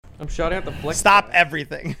I'm shouting at the flex. Stop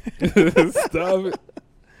everything. Stop it.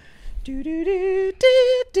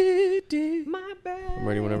 My bad. I'm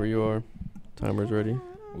ready whenever you are. Timer's ready.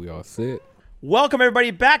 We all sit. Welcome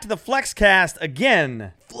everybody back to the Flexcast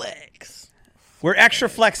again. Flex. We're extra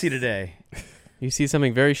flexy today. You see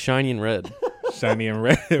something very shiny and red. Shiny and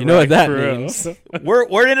red. You know what that for real. means.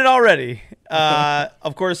 We're in it already.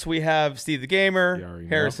 Of course, we have Steve the You Gamer, already know.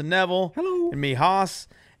 Harrison Neville, and me, Haas.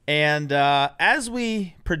 And as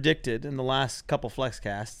we predicted in the last couple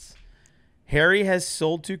Flexcasts, Harry has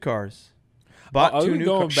sold 2 cars. Bought are 2 we new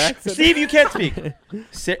going cars. back to Steve, you can't speak.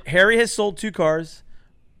 Harry has sold 2 cars,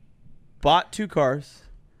 bought 2 cars.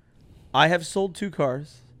 I have sold 2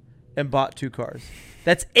 cars and bought 2 cars.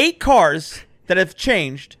 That's 8 cars that have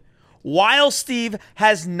changed while Steve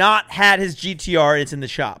has not had his GTR and it's in the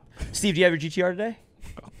shop. Steve, do you have your GTR today?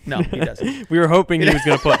 No, he doesn't. We were hoping he was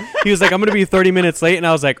going to put... He was like, I'm going to be 30 minutes late. And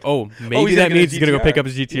I was like, maybe that means he's going to go pick up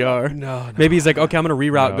his GTR. No. Maybe he's like, okay, I'm going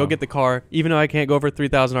to reroute, No. go get the car. Even though I can't go over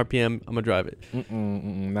 3,000 RPM, I'm going to drive it.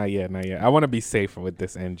 Not yet. I want to be safe with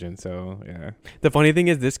this engine, so yeah. The funny thing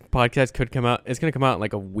is this podcast could come out... It's going to come out in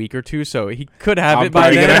like a week or 2, so he could have I'm it by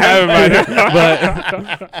probably then. gonna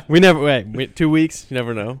have it by But we never... Wait, 2 weeks? You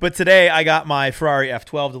never know. But today I got my Ferrari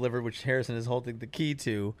F12 delivered, which Harrison is holding the key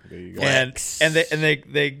to. There you go. And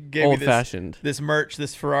they gave me Old-fashioned. this merch,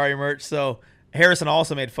 this Ferrari merch. So Harrison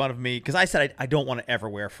also made fun of me because I said I don't want to ever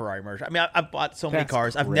wear Ferrari merch. I mean, I've bought so many That's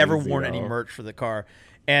cars. I've never crazy, worn any though. merch for the car.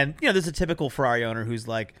 And, you know, there's a typical Ferrari owner who's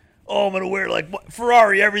like, oh, I'm going to wear like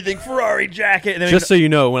Ferrari everything, Ferrari jacket. And then Just so you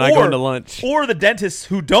know, when I go into lunch... Or the dentists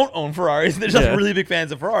who don't own Ferraris. They're just Yeah. really big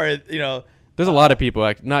fans of Ferrari, you know. There's a lot of people,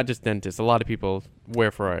 not just dentists. A lot of people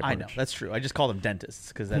wear Ferrari I know, merch. that's true. I just call them dentists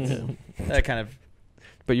because that's that kind of,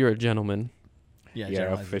 But you're a gentleman. yeah, Yeah,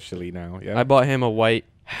 generalizes. officially now. Yeah. I bought him a white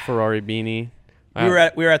Ferrari beanie. We were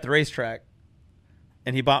at the racetrack,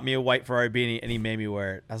 and he bought me a white Ferrari beanie, and he made me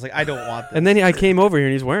wear it. I was like, I don't want this. And then I came over here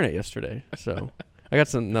and he's wearing it yesterday. So I got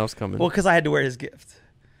something else coming. Well, because I had to wear his gift.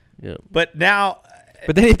 Yeah. But now,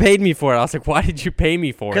 But then he paid me for it. I was like, why did you pay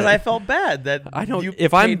me for it? because I felt bad that I don't. you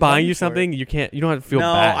If I'm paid buying money you for something, it. you don't have to feel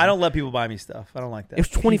no, bad. I don't let people buy me stuff. I don't like that. It was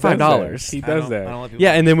He does $25. He I does don't- that. I don't let people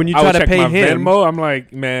Yeah, buy and then when you I try would to check pay my him, Venmo. I'm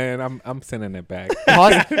like, man, I'm sending it back.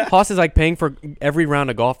 Haas is like paying for every round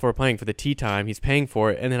of golf we're playing for the tee time. He's paying for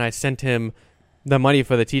it, and then I sent him the money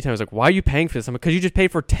for the tee time. I was like, why are you paying for this? I'm like, because you just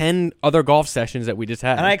paid for 10 other golf sessions that we just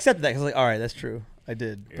had. And I accepted that because I was like, all right, that's true. I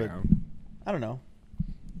did. But Yeah. I don't know.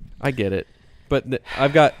 I get it. But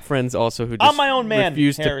I've got friends also who just I'm my own man,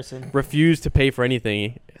 refuse Harrison. to pay for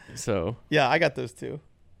anything. So Yeah, I got those too.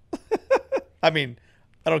 I mean,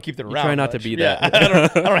 I don't keep them You around. try not to much. be Yeah, that. I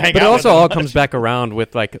don't hang but out it with also them all much. comes back around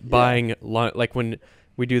with like buying like when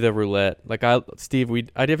we do the roulette. Like I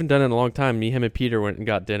haven't done it in a long time. Me, him, and Peter went and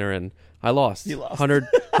got dinner, and I lost. You lost.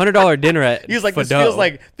 $100 dinner at. He was like, this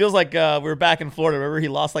Fado. feels like we were back in Florida. Remember, he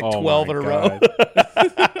lost like Oh 12 my in a row.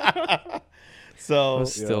 God. It So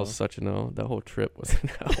was still Yeah. such an L. That whole trip was an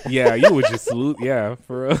L. Yeah, you would just loot. Yeah,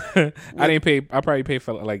 for real. I didn't pay. I probably paid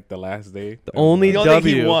for like the last day. The only the only thing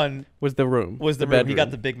he W won was the room. was the room. He got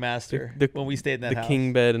bedroom. the big master The- when we stayed in that the house.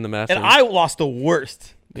 king bed and the master. And I lost the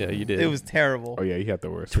worst. yeah, you did. It was terrible. Oh yeah, you had the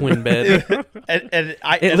worst. twin bed. and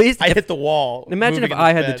I At least I if- hit the wall. Imagine if moving in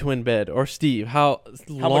I had the bed. twin bed, or Steve. How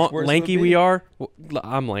much worse it lanky would we be? are.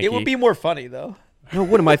 I'm lanky. It would be more funny though. No,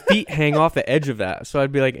 wouldn't my feet hang off the edge of that? So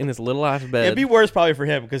I'd be like in this little ass bed. It'd be worse probably for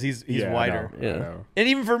him because he's Yeah, I wider. know, I Yeah. know. And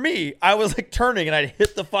even for me, I was like turning and I'd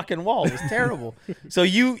hit the fucking wall. It was terrible. So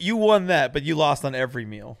you won that, but you lost on every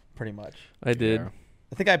meal pretty much. I did. Yeah.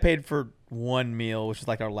 I think I paid for one meal, which was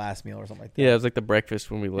like our last meal or something like that. Yeah, it was like the breakfast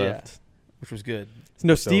when we left. Which was good.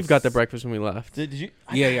 No, So Steve got the breakfast when we left. Did you?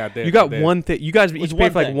 Yeah, I did. You got I did. one thing. You guys It each was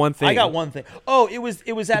paid for like thing. one thing. I got one thing. Oh, it was The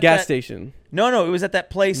at gas that station. No, it was at that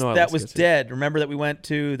place No, I that was was gonna say- dead. Remember that we went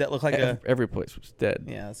to that looked like a Every place was dead.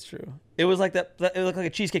 yeah, that's true. It was like that. It looked like a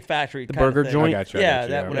Cheesecake Factory. The kind of burger thing. joint? I got you. I Yeah, got you,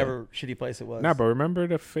 that yeah. whatever shitty place it was. Nah, but remember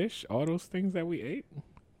the fish? All those things that we ate.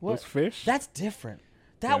 What? Those fish. That's different.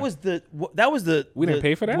 That Yeah. was the. That was the. We didn't the-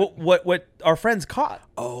 pay for that? What our friends caught.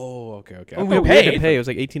 Oh, okay. We We thought had to paid. pay. It was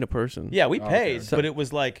like 18 a person. Yeah, we Oh, paid, okay. but it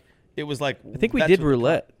was like. I think we that's did what they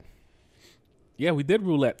roulette. Yeah, we did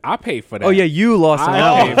roulette. I paid for that. Oh yeah, you lost on I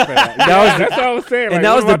that paid one. for that. That Yeah, was the- that's what I was saying. And like, that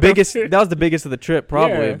what was the about them biggest. fish? That was the biggest of the trip,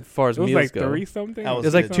 probably Yeah. as far as it was meals like go. 30 something. That It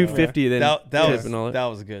was like good. 250. Then That tip was and all that. that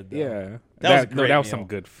was good. Though. Yeah, That was a no, great that was meal. some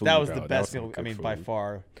good food. That was though. the That best some meal. I good mean, food. by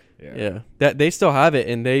far. Yeah, that they still have it,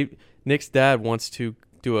 and Nick's dad wants to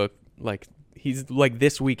do he's like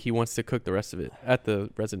this week he wants to cook the rest of it at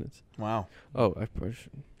the residence. Wow. Oh, I probably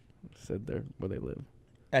should have said there where they live.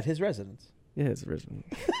 At his residence. Yeah, it's a residence.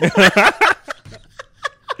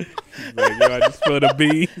 Like, yo, I just spilled a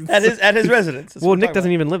beans. at his residence. That's Well, what we're Nick talking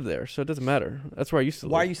doesn't about. even live there, so it doesn't matter. That's where I used to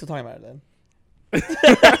live. Why are you still talking about it then?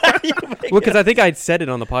 Well, because I think I said it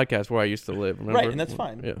on the podcast where I used to live. Remember? Right, and that's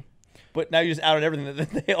fine. Yeah. But now you just outed everything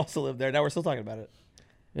that they also live there. Now we're still talking about it.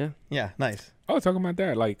 Yeah. Yeah, nice. Oh, talking about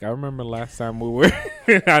that. Like, I remember last time we were.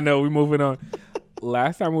 I know we're moving on.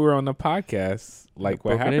 Last time we were on the podcast, like,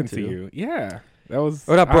 what Broken happened into. to you? Yeah, that was.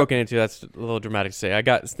 Or not broken into. That's a little dramatic to say.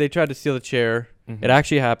 They tried to steal the chair. Mhm. It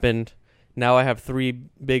actually happened. Now I have 3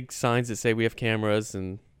 big signs that say we have cameras,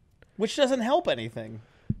 and Which doesn't help anything.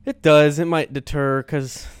 it does. It might deter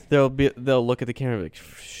because they'll look at the camera and be like,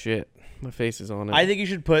 shit, my face is on it. I think you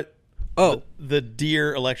should put Oh. the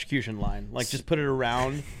deer electrocution line. Like, just put it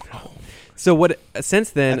around. So what?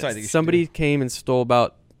 Since then, That's what I think you should somebody came and stole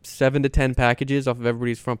about 7 to 10 packages off of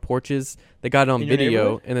everybody's front porches. They got it on In your video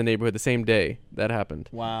neighborhood? in the neighborhood the same day that happened.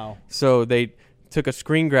 Wow. So they took a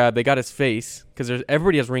screen grab. They got his face because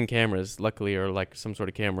everybody has Ring cameras, luckily, or like some sort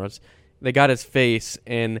of cameras. They got his face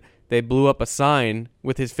and they blew up a sign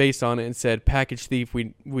with his face on it and said, "Package thief,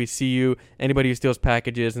 we see you. Anybody who steals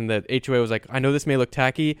packages." And the HOA was like, "I know this may look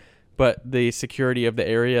tacky, but the security of the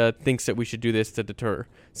area thinks that we should do this to deter."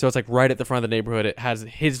 So it's like right at the front of the neighborhood. It has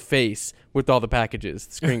his face with all the packages,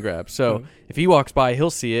 the screen grab. So if he walks by, he'll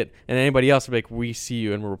see it, and anybody else will be like, "We see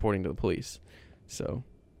you, and we're reporting to the police." So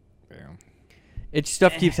Damn.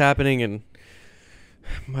 stuff keeps happening, and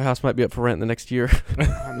my house might be up for rent in the next year.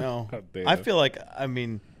 I know. Oh, damn. I feel like, I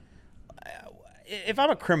mean, if I'm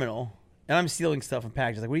a criminal and I'm stealing stuff and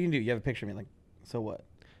packages, like, what are you going to do? You have a picture of me. Like, so what?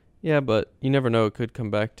 Yeah, but you never know; it could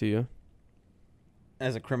come back to you.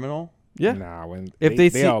 As a criminal? Yeah. Nah, when If they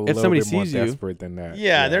see- are a if little somebody bit more sees you- desperate than that.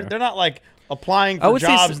 Yeah, they're not like applying I for would say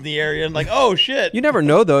jobs s- in the area and like, oh shit. You never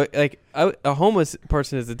know though. Like a homeless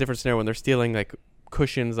person is a different scenario when they're stealing like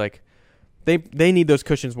cushions. Like they need those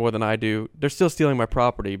cushions more than I do. They're still stealing my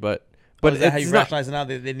property, but Is that how you it's not- rationalize it now?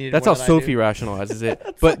 They need it That's more how than I Sophie do? rationalizes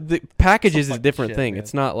it. But the packages is a fucking different shit, thing. man.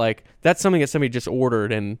 It's not like that's something that somebody just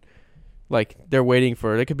ordered and like they're waiting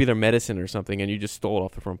for. It could be their medicine or something, and you just stole it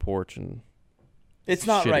off the front porch, and It's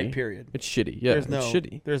not right, shitty. period. it's shitty. Yeah, there's it's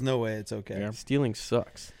shitty. There's no way it's okay. Yeah. Stealing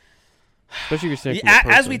sucks, especially if you're stealing. Yeah,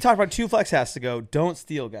 from a as we person. talked about 2 Flexcasts ago, don't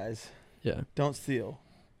steal, guys. Yeah, Don't steal.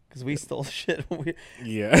 Because we stole shit.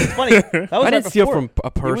 Yeah. It's funny. That was I right didn't steal before. from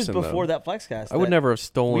a person. It was before though. that Flexcast. I would that- never have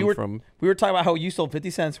stolen were- from. We were talking about how you sold 50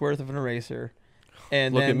 cents worth of an eraser.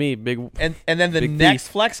 And Look then, at me, big. And then the Big next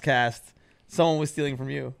thief. Flexcast, someone was stealing from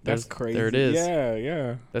you. That's There's- crazy. There it is. Yeah, yeah.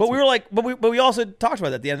 That's- But we were like, but we also talked about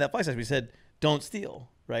that at the end of that Flexcast. We said, don't steal,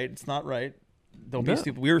 right? It's not right. Don't be No.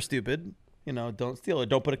 stupid. We were stupid. You know, don't steal it.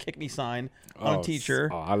 Don't put a kick me sign on a teacher.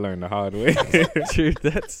 Oh, I learned the hard way. Dude,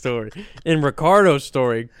 that story. And Ricardo's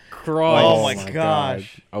story. Christ. Oh my gosh.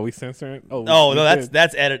 God. Are we censoring? Oh we no, did.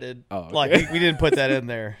 that's edited. Oh, okay. Like we didn't put that in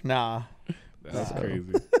there. Nah. That's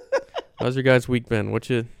crazy. How's your guys' week been? What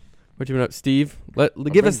you been up, Steve?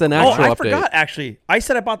 Give us an actual I update. forgot actually. I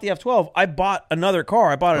said I bought the F12. I bought another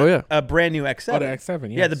car. I bought a brand new X7. Oh, the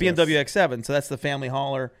X7. Yeah, the yes, BMW yes. X7. So that's the family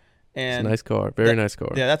hauler. It's And a nice car. Very that- nice car.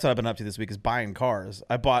 yeah, that's what I've been up to this week is buying cars.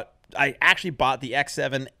 I actually bought the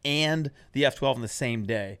X7 and the F12 on the same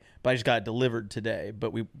day, but I just got it delivered today.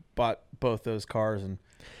 But we bought both those cars, and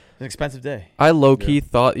it's an expensive day. I low-key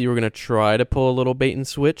thought you were going to try to pull a little bait and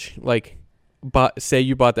switch. Like, say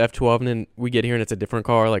you bought the F12 and then we get here and it's a different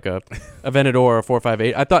car, like a Aventador or a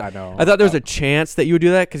 458. I thought there was a chance that you would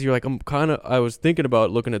do that because you're like, I was thinking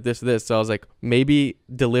about looking at this. So I was like, maybe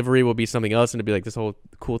delivery will be something else and it'd be like this whole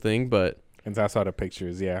cool thing. But And I saw the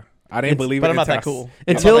pictures. Yeah, I didn't believe it. But I'm not until that cool.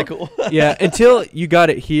 Until- I'm not that cool. yeah, until you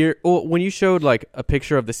got it here. Well, when you showed like a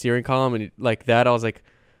picture of the steering column and like that, I was like,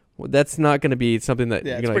 well, that's not going to be something that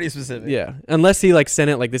Yeah, you're it's gonna, pretty like, specific. Yeah, unless he like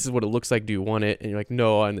sent it like this is what it looks like. Do you want it? And you're like,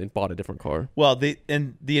 no, and then bought a different car. Well, the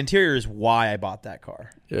interior is why I bought that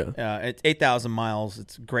car. Yeah, It's 8,000 miles.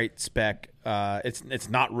 It's great spec. It's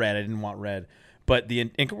not red. I didn't want red, but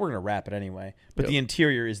and we're gonna wrap it anyway. But the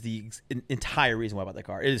interior is the entire reason why I bought that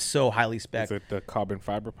car. It is so highly spec. Is it the carbon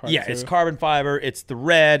fiber part? Yeah, too? it's carbon fiber. It's the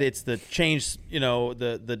red. It's the change. You know,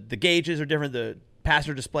 the gauges are different. The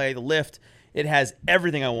passenger display, the lift. It has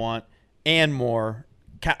everything I want and more.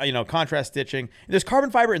 Contrast stitching. There's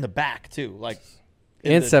carbon fiber in the back too, like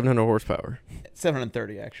and 700 horsepower.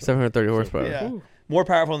 730 actually. 730 horsepower. Yeah, Ooh. more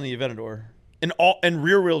powerful than the Aventador, and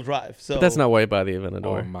rear wheel drive. So But that's not why you buy the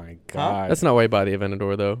Aventador. Oh my god. That's not why you buy the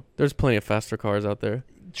Aventador, though. There's plenty of faster cars out there.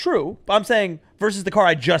 true. But I'm saying versus the car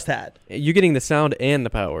I just had. You're getting the sound and the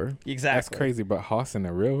power. Exactly. That's crazy. But Haas in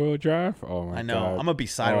the rear wheel drive? Oh my god. I know. I'm gonna be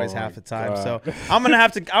sideways Oh half my the time, God. so I'm gonna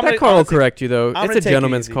have to. That car will correct you, though. I'm It's gonna a take it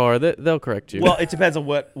gentleman's easy. car. They'll correct you. Well, it depends on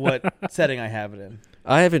what setting I have it in.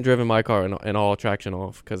 I haven't driven my car in all traction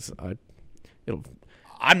off because it'll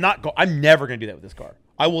I'm never gonna do that with this car.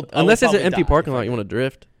 I will unless it's an probably empty die parking if I lot you do. want to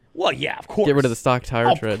drift. Well, yeah, of course. Get rid of the stock tire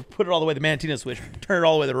I'll tread. put it all the way to the Mantino switch, turn it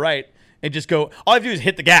all the way to the right, and just go. All I have to do is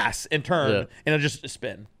hit the gas and turn, Yeah. and it'll just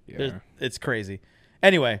spin. Yeah. It's crazy.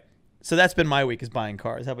 Anyway, so that's been my week is buying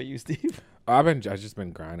cars. How about you, Steve? I've just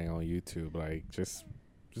been grinding on YouTube, like just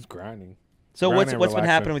grinding. So Grinding what's and been relaxing.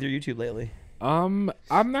 happening with your YouTube lately? I'm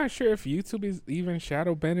not sure if YouTube is even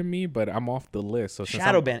shadow banning me, but I'm off the list. So since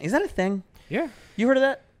Shadow I'm- ban. Is that a thing? Yeah. You heard of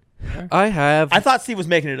that? I have. I thought Steve was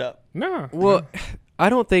making it up. No. Well, I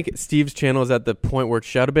don't think Steve's channel is at the point where it's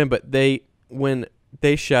shadow ban, but when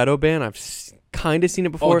they shadow ban, I've kind of seen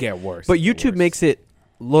it before. Oh, get worse. But It get YouTube worse. makes it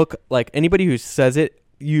look like anybody who says it,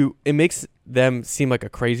 it makes them seem like a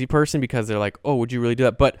crazy person because they're like, oh, would you really do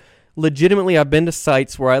that? But legitimately, I've been to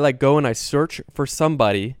sites where I like go and I search for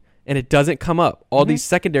somebody and it doesn't come up. All these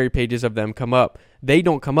secondary pages of them come up. They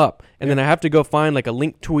don't come up. And then I have to go find like a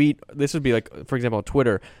link tweet. This would be like, for example, on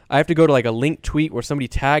Twitter. I have to go to like a link tweet where somebody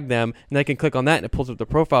tagged them and I can click on that and it pulls up the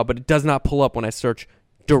profile, but it does not pull up when I search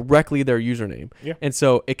directly their username. Yeah. And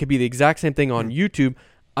so it could be the exact same thing on YouTube.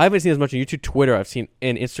 I haven't seen as much on YouTube. Twitter, I've seen,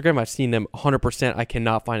 and Instagram, I've seen them 100%. I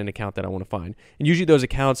cannot find an account that I want to find. And usually those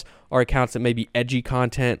accounts are accounts that may be edgy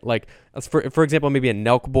content, like, for example, maybe a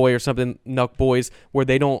Nelk Boy or something, Nelk Boys, where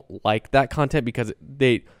they don't like that content because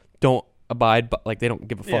they don't abide, but like they don't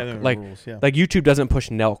give a fuck. Yeah, there are like, rules, yeah. like YouTube doesn't push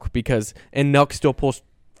Nelk and Nelk still pulls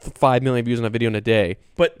 5 million views on a video in a day.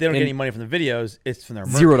 But they don't get And- any money from the videos. It's from their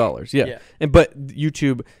merch. $0. Yeah. Yeah. But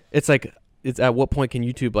YouTube, it's like, it's at what point can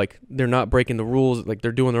YouTube, like, they're not breaking the rules, like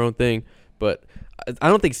they're doing their own thing. But I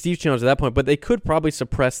don't think Steve's channel is at that point, but they could probably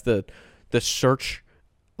suppress the search,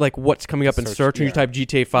 like what's coming up in Search, search. When you yeah. type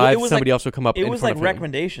GTA 5, Well, it was somebody like- else will come up It in was front like of him.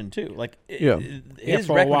 recommendation too. Like Yeah. his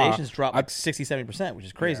for a while. recommendations dropped like 60-70%, which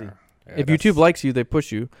is crazy. Yeah. Yeah, If that's- YouTube likes you, they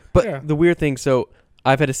push you. But Yeah. the weird thing, so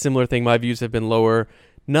I've had a similar thing. My views have been lower,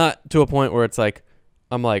 not to a point where it's like,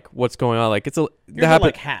 I'm like, what's going on? Like, Yours that are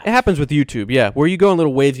like half. It happens with YouTube, yeah, where you go in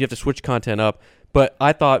little waves, you have to switch content up. But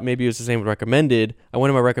I thought maybe it was the same with recommended. I went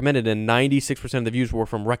to my recommended, and 96% of the views were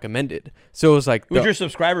from recommended. So it was like, It was your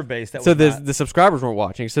subscriber base that so was not, the subscribers weren't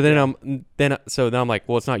watching. So then now I'm like,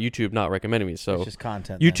 well, it's not YouTube not recommending me. So it's just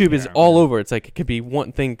content. then. YouTube is Yeah, all over. It's like it could be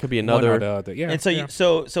one thing, could be One another. or the other. Yeah. And so yeah.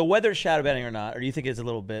 so whether it's shadow banning or not, or do you think it's a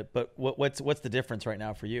little bit? But what's the difference right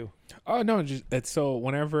now for you? Oh no, just it's so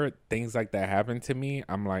whenever things like that happen to me,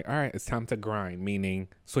 I'm like, all right, it's time to grind, meaning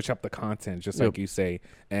switch up the content, just Yep. like you say,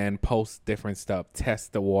 and post different stuff,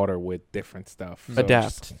 test the water with different stuff. So Adapt.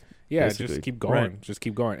 just- yeah, basically. just keep going. Right. Just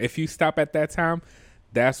keep going. If you stop at that time,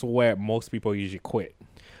 that's where most people usually quit.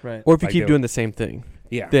 Right. Or if you Like keep they'll- doing the same thing,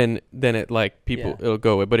 Yeah. then it like people Yeah. it'll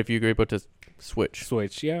go away. But if you're able to switch,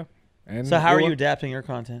 Switch, yeah. And So how are it you will- adapting your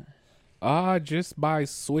content? Just by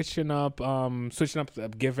switching up,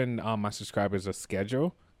 giving my subscribers a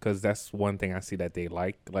schedule, because that's one thing I see that they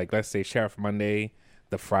like. Like, let's say Sheriff Monday,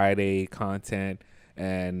 the Friday content,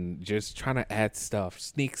 and just trying to add stuff,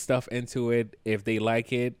 sneak stuff into it. If they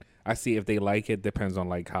like it, I see if they like it, depends on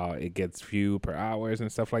like how it gets view per hours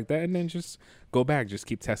and stuff like that. And then just go back, just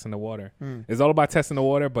keep testing the water. It's all about testing the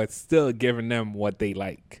water, but still giving them what they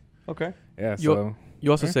like. Okay. Yeah, You- so.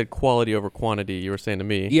 you also said quality over quantity. You were saying to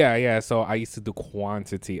me, Yeah. So I used to do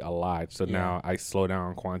quantity a lot. So Yeah. now I slow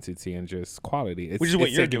down quantity and just quality. Which is what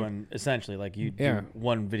it's you're taking- doing essentially. Like you do Yeah.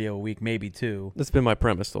 one video a week, maybe two. that's been my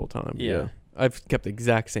premise the whole time. Yeah. I've kept the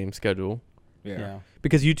exact same schedule Yeah.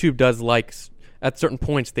 because YouTube does like at certain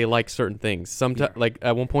points they like certain things. Sometimes, like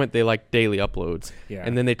at one point they like daily uploads, Yeah.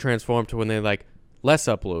 and then they transform to when they like less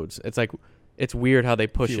uploads. It's like it's weird how they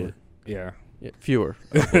push Fewer. it. Yeah. Yeah, fewer.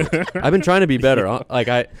 I've been trying to be better. Like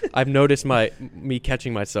I've noticed me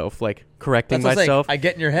catching myself, like correcting That's what I'm saying. myself. I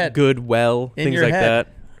get in your head. Good, well, In things your like head.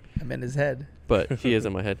 that. I'm in his head. But he is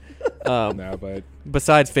in my head. No, but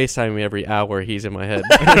Besides FaceTiming me every hour, he's in my head.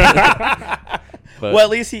 But Well, at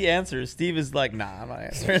least he answers. Steve is like, nah, I'm not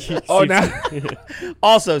answering. oh now,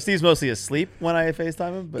 Also, Steve's mostly asleep when I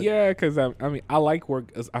FaceTime him. But yeah, because I mean I like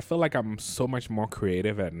work. I feel like I'm so much more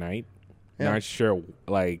creative at night. Yeah. Not sure,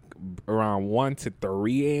 like around 1 to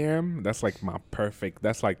 3 a.m. That's like my perfect.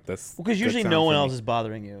 That's like the because good usually time no one for me. else is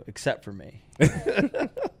bothering you except for me.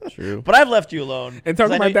 true. But I've left you alone. And 'cause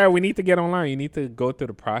talking I know about that, we need to get online. You need to go through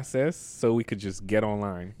the process so we could just get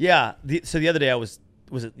online. Yeah. So the other day I was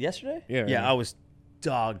it yesterday? Yeah, Yeah, yeah. I was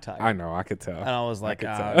dog tired. I know, I could tell. And I was like,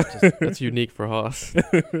 could That's unique for Haas.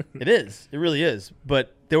 it is. It really is.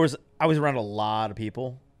 But I was around a lot of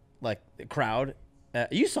people, like the crowd.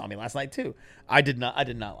 You saw me last night too. I did not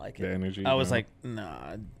like it. The energy, I was no. like,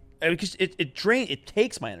 nah. Because it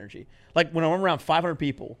takes my energy. Like when I'm around 500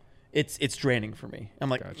 people it's draining for me. I'm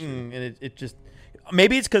like, Gotcha. and it just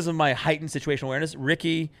maybe it's because of my heightened situational awareness.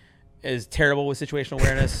 Ricky is terrible with situational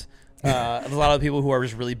awareness. There's a lot of people who are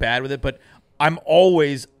just really bad with it, but I'm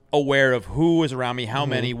always aware of who is around me, how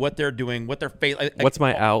many, what they're doing, what their face. What's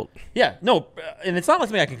my out? Yeah, no, and it's not like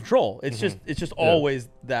something I can control. It's just always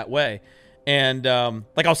that way. And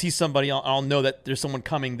like I'll see somebody, I'll know that there's someone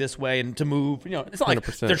coming this way and to move. You know, it's not like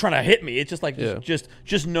 100%. they're trying to hit me. It's just like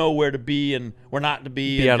just know where to be and where not to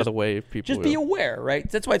be. Be and out just, of the way of people. just be aware, right?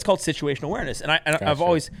 That's why it's called situational awareness. And I've Gotcha.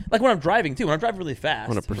 always like when I'm driving too. When I'm driving really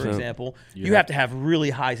fast, 100%. for example, you have to have really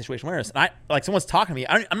high situational awareness. And I like someone's talking to me,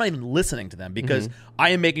 I'm not even listening to them because I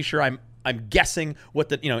am making sure I'm guessing what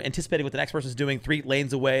the anticipating what the next person's doing 3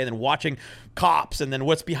 lanes away, and then watching cops, and then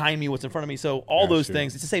what's behind me, what's in front of me. So all those Gotcha.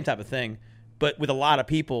 things, it's the same type of thing. But with a lot of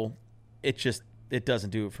people, it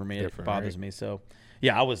doesn't do it for me. It Different, bothers right? me. So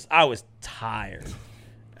yeah, I was tired.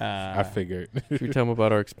 I figured. Should we tell them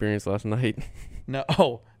about our experience last night? No.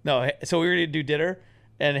 So we were gonna do dinner,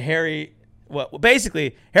 and Harry,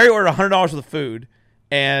 basically Harry ordered $100 worth of food,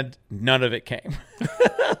 and none of it came.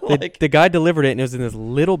 The guy delivered it, and it was in this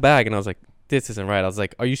little bag, and I was like, "This isn't right." I was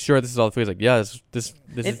like, "Are you sure this is all the food?" He's like, "Yeah, this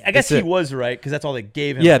is." I guess this he it." was right because that's all they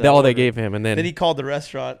gave him. Yeah, for that all they order. gave him, and Then then he called the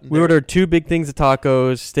restaurant. we ordered 2 big things of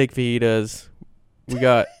tacos, steak fajitas. We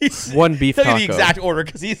got He's- 1 beef Tell taco. you the exact order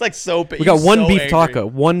because he's like so big. We got he's 1 so beef angry. taco,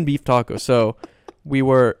 1 beef taco. So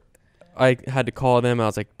I had to call them. I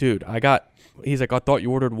was like, "Dude, he's like, I thought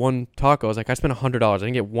you ordered 1 taco." I was like, "I spent $100. I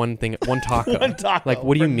didn't get 1 taco." One taco. Like,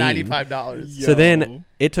 what do you for mean? $95. So then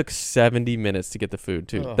it took 70 minutes to get the food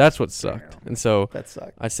too. Oh, That's what sucked. And so That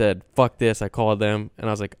sucked. I said, "Fuck this." I called them and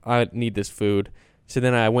I was like, "I need this food." So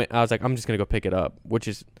then I was like, "I'm just going to go pick it up," which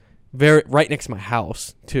is right next to my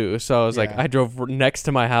house too. So I was like, Yeah. I drove next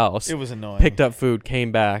to my house, It was annoying. picked up food,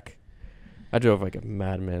 came back. I drove like a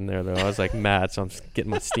madman there though. I was like mad, so I'm just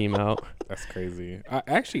getting my steam out. That's crazy. I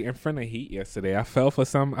actually, in front of Heat yesterday, I fell for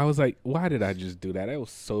some. I was like, why did I just do that? It was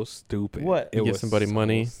so stupid. What? It You give was somebody so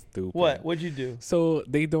money? Stupid. What'd you do? So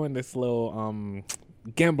they doing this little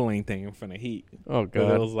gambling thing in front of Heat. Oh But it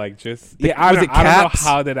god. was like just The- I was don't, it I don't know caps?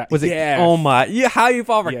 how did I Was it? Yes. Oh my! Yeah, how you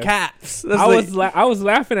fall for Yes. caps? That's I like- was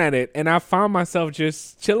laughing at it, and I found myself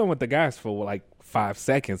just chilling with the guys for like 5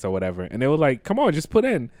 seconds or whatever, and they were like, "Come on, just put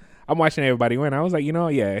in." I'm watching everybody win. I was like,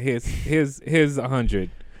 here's 100,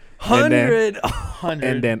 100. 100.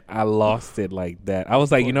 and then I lost it like that. I was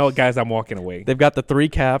like, you know what, guys, I'm walking away. They've got the 3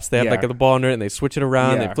 caps. They have Yeah. like the ball under it, and they switch it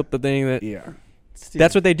around. Yeah. They flip the thing. Yeah,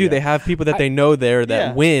 That's what they do. Yeah. They have people that they know there that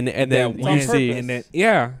Yeah. win, and then That on you see. purpose. and then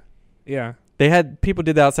yeah. They had people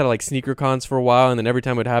did that outside of like sneaker cons for a while, and then every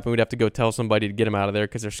time it would happen, we'd have to go tell somebody to get them out of there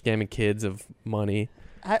because they're scamming kids of money.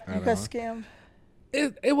 You don't got know. scammed?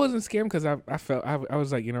 It wasn't scam because I felt I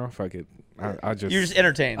was like, you know, fuck it. I just You're just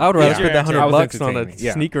entertained. I would rather Yeah. spend that I $100 was on a entertaining,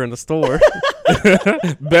 yeah. sneaker in the store.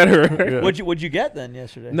 better. Yeah. What'd you get then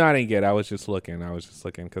yesterday? No, I didn't get it. I was just looking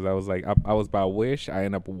because I was like, I was by Wish. I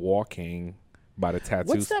ended up walking by the tattoo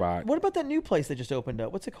What's that? spot. What about that new place that just opened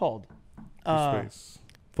up? What's it called? Space.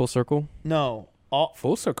 Full circle. No,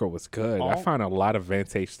 Full Circle was good. I All- found a lot of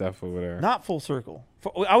vintage stuff over there. not Full Circle.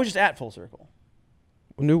 I was just at Full Circle.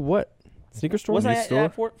 New what? Sneaker store? Wasn't New I store?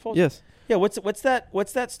 at Full? Yes. Yeah. What's that?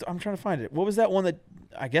 I'm trying to find it. What was that one that?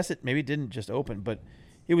 I guess it maybe didn't just open, but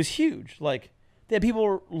it was huge. Like they had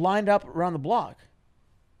people lined up around the block.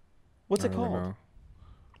 What's I it don't called? know.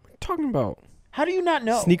 What are you talking about? How do you not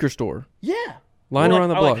know? Sneaker store. Yeah. Line Or around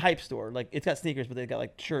the or block. Like hype store. Like it's got sneakers, but they've got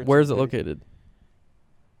like shirts. Where is it and- located?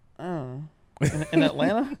 I don't know. In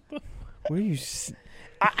Atlanta. Where are you?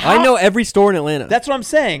 I know every store in Atlanta. That's what I'm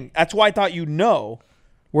saying. That's why I thought you know.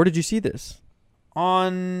 Where did you see this?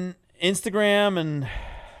 On Instagram, and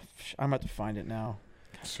I'm about to find it now.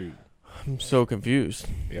 Shoot. I'm so confused.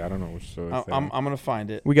 Yeah, I don't know which store it's I'm gonna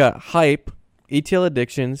find it. We got Hype, ATL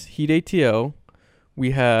Addictions, Heat ATO.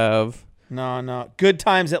 We have. No. Good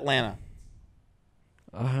Times Atlanta.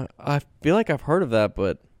 I feel like I've heard of that,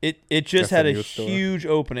 but It just That's had a a new store. huge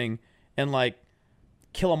opening, and like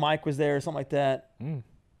Killer Mike was there or something like that. Mm.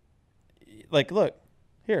 Like, look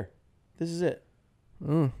here, this is it.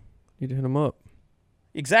 need to hit them up.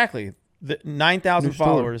 Exactly. The 9,000 New store.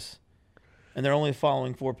 followers, and they're only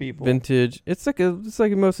following 4 people. Vintage. It's like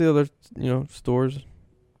most of the other stores.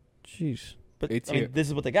 Jeez. But ATL. I mean, this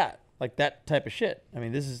is what they got. Like that type of shit. I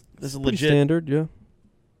mean, this is Pretty legit. standard, yeah.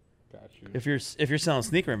 Got you. If you're selling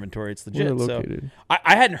sneaker inventory, it's Where legit. they're So located.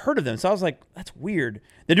 I hadn't heard of them, so I was like, that's weird.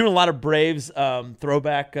 They're doing a lot of Braves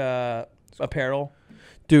throwback apparel.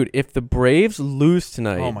 Dude, if the Braves lose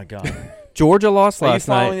tonight, Oh my god! Georgia lost Are you last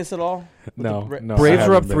following night. this at all? With No, the Bra- no. Braves I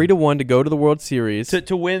were up haven't been. 3-1 to go to the World Series.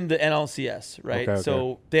 To win the NLCS, right? Okay.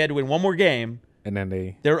 So they had to win one more game And then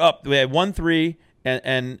they They're up. They had 1-3,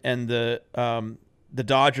 and the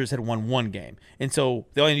Dodgers had won 1 game, and so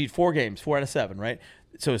they only need 4 games, 4 out of 7, right?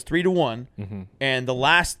 So it's 3-1, and the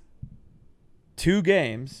last 2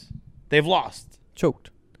 games they've lost. Choked.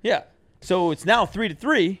 Yeah, so it's now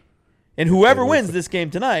 3-3, and whoever wins this game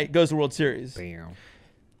tonight goes to the World Series. bam.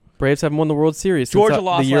 Braves haven't won the World Series Georgia since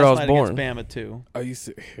lost the year I was last night born. against Bama too. Are you?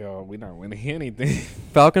 Yo, we not winning anything.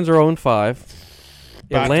 Falcons are 0-5. About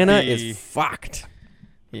to Atlanta be- is fucked.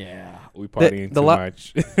 Yeah, We partying the too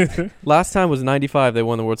much. Last time was 95. They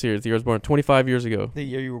won the World Series. The year I was born. 25 years ago. the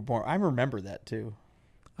year you were born. I remember that too.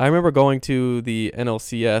 I remember going to the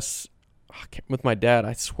NLCS with my dad.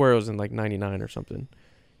 I swear it was in like 99 or something.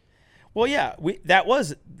 Well, yeah, that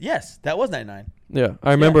was 99. Yeah,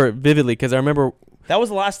 I remember it vividly because I remember That was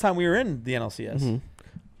the last time we were in the NLCS. mhm,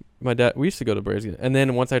 my dad. We used to go to Braves, and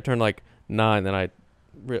then once I turned like 9, then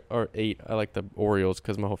or 8. I like the Orioles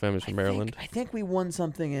because my whole family's from Maryland. I think we won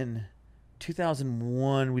something in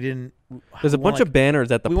 2001. We didn't. There's a we won, bunch of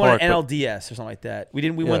banners at the we park. won an but- NLDS or something like that. We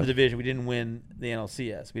didn't. We won Yeah. the division. We didn't win the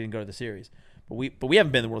NLCS. We didn't go to the series. But we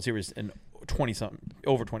haven't been in the World Series in 20 something,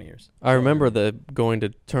 over 20 years. I remember going to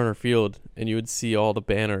Turner Field, and you would see all the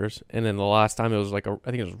banners, and then the last time it was like I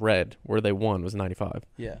think it was red where they won was 95.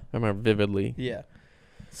 Yeah, I remember vividly. yeah.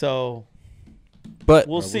 So But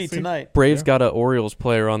we'll see tonight. Braves Yeah. got an Orioles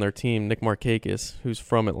player on their team, Nick Markakis, who's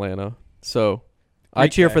from Atlanta. So I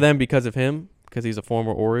Great cheer guy. for them because of him, because he's a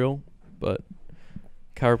former Oriole. But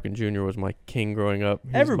Cal Ripken Jr. was my king growing up. He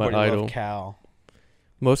was Everybody my idol. loved Cal.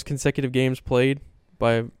 Most consecutive games played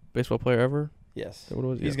by a baseball player ever. Yes, that what it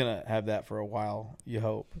was? he's Yeah. gonna have that for a while. You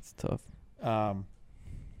hope. It's tough. Um,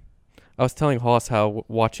 I was telling Hoss how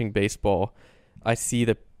watching baseball, I see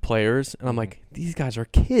the players and I'm like, these guys are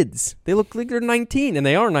kids. They look like they're 19, and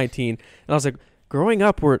they are 19. And I was like, growing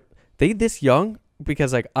up, were they this young?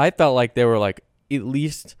 Because like I felt like they were like at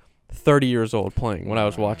least 30 years old playing when I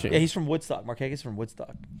was watching. yeah, he's from Woodstock. Markakis is from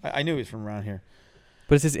Woodstock. I knew he was from around here.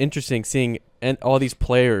 But it's just interesting seeing all these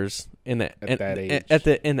players in the that age.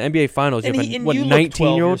 in the NBA Finals. You have And a you look 19 year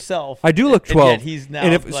 12 old. yourself. I do look and 12. yet he's now.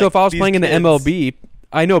 And if like, if I was these playing in the kids- MLB,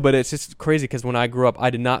 I know, but it's just crazy because when I grew up, I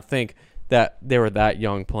did not think that they were that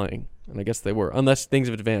young playing, and I guess they were, unless things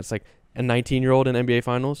have advanced. Like a 19-year-old in NBA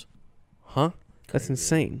Finals, huh? That's Crazy.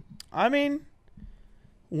 insane. I mean,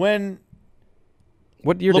 when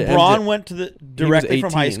What year did LeBron MJ went to the directly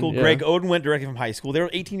from high 18, school, yeah. Greg Oden went directly from high school. They were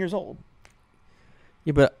 18 years old.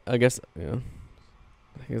 Yeah, but I guess I think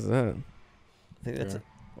it's that I think that's Yeah.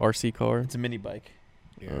 RC car. it's a mini bike.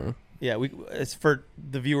 Yeah. Yeah, it's for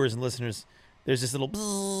the viewers and listeners. There's this little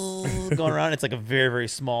bzzz going around. It's like a very very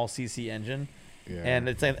small CC engine, Yeah. and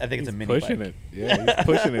I think it's He's a mini pushing bike. it. Yeah, he's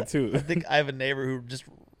pushing it too. I think I have a neighbor who just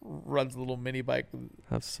runs a little mini bike with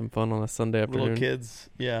Have some fun on a Sunday little afternoon. kids.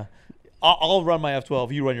 Yeah, I'll run my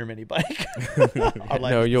F12. You run your mini bike. Our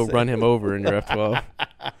life No, is the you'll same. run him over in your F12.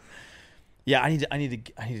 Yeah, I need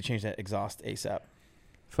to change that exhaust ASAP.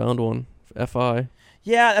 Found one. FI.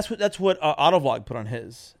 Yeah, that's what Autovlog put on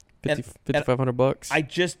his. 50, And- $5,500. I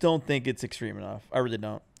just don't think it's extreme enough. I really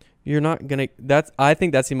don't. You're not gonna. I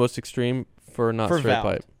think that's the most extreme for not for straight valved.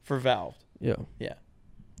 pipe. For valved. Yeah. Yeah.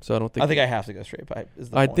 So I don't think. I think I have to go straight pipe.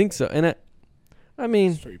 Is the I point. think so. And I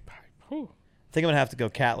mean, Straight pipe. Whew. I think I'm gonna have to go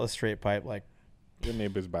catless straight pipe. Like, Your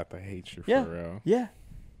neighbor's about to hate you Yeah. for real. yeah,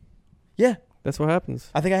 yeah. that's what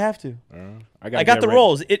happens. I think I have to. I I gotta got get the ready.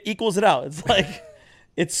 rolls. It equals it out. It's like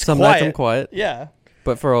it's Some nights quiet. I'm quiet, Yeah.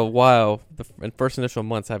 but for a while, in first initial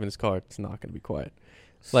months having this car, it's not gonna be quiet.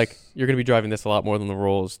 Like you're gonna be driving this a lot more than the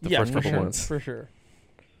Rolls the yeah, first for couple sure. months. For sure.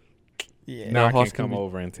 Yeah. Now I Hoss can can come be-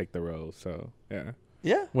 over and take the roles. So yeah.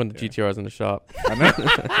 Yeah. When the Yeah. GTR's in the shop. I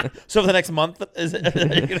know. So for the next month, is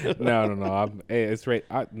it? no. Hey, it's right.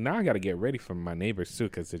 Now I got to get ready for my neighbors too,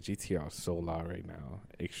 because the GTR is so loud right now,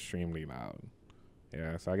 extremely loud.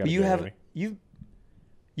 Yeah, so I got to. you get have ready.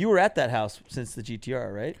 you were at that house since the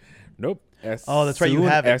GTR, right? Nope. Oh, that's right, you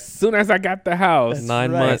have it. As soon as I got the house, That's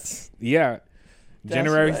 9 right. months. yeah, That's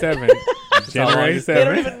January right. 7th. how January long- They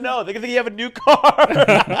don't 7th. even know. They can think you have a new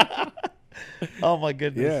car. Oh my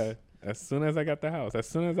goodness. Yeah, as soon as I got the house, as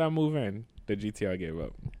soon as I move in, the GTR gave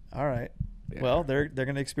up. All right. Yeah. Well, they're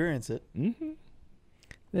gonna experience it. Mm-hmm.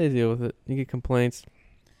 They deal with it. You get complaints.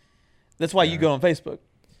 That's why you Yeah. go on Facebook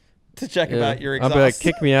to check Yeah. about your I'll exhaust. be like,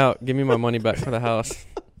 kick me out. Give me my money back for the house.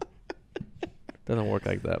 Doesn't work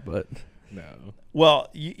like that, but No. Well,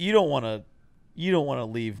 you don't want to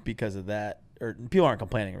leave because of that, or people aren't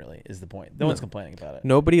complaining. Really, is the point. No No. one's complaining about it.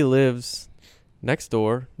 nobody lives next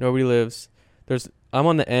door. Nobody lives. I'm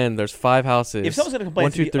on the end. There's 5 houses. If someone's gonna complain, 1,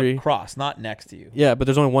 it's to 2, be 3. across, not next to you. Yeah, but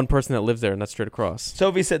there's only one person that lives there, and that's straight across.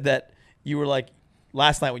 Sophie said that you were like,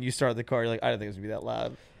 last night when you started the car, you're like, I didn't think it was gonna be that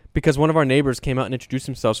loud. Because one of our neighbors came out and introduced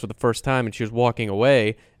themselves for the first time, and she was walking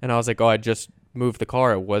away, and I was like, "Oh, I just moved the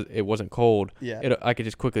car. It wasn't cold. Yeah. I could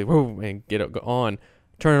just quickly and get it on,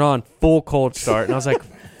 turn it on, full cold start." And I was like,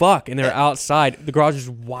 "Fuck!" And they're outside. The garage is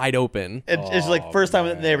wide open. It's like first time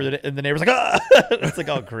with the neighbor, and the neighbor's like, ah! It's like,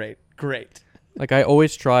 oh, great. Like I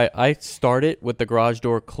always try. I start it with the garage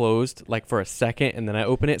door closed, like for a second, and then I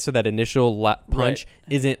open it so that initial punch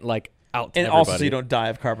isn't like out. To And everybody. also so you don't die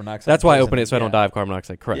of carbon dioxide. That's why I open poisoning. it so I don't die of carbon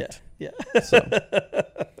dioxide. Correct. Yeah. So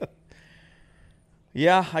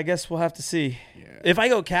Yeah, I guess we'll have to see. Yeah. If I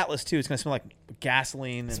go catless too, it's gonna smell like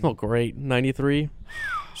gasoline. it smelled great. 93,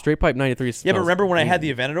 straight pipe 93. Yeah, but smells remember when I had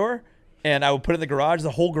amazing. the Aventador and I would put it in the garage,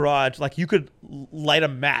 the whole garage, like you could light a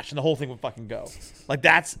match and the whole thing would fucking go. Like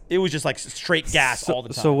it was just like straight gas all the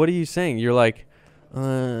time. So what are you saying? You're like,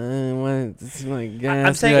 it's like gas.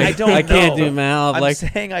 I'm saying like, I don't I can't know. do math. I'm Like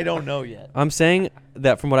saying I don't know yet. I'm saying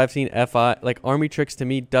that from what I've seen, FI like Army Tricks to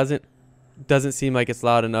me doesn't seem like it's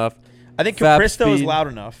loud enough. I think Fab Capristo is speed. loud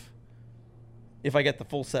enough if I get the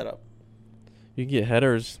full setup. You can get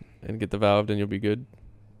headers and get the valve, and you'll be good.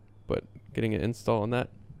 But getting an install on that,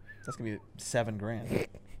 That's gonna be $7,000.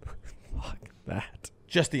 fuck that.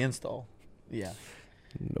 Just the install. Yeah.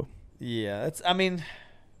 No. Yeah, I mean,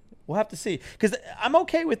 we'll have to see. Because I'm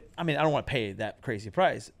okay with, I don't want to pay that crazy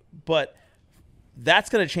price, but that's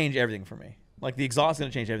going to change everything for me. Like, the exhaust is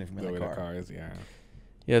going to change everything for me The in way the the car. car is, yeah.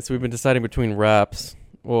 Yeah, so we've been deciding between wraps.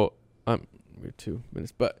 Well, we're 2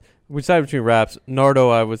 minutes, but we decided between wraps. Nardo,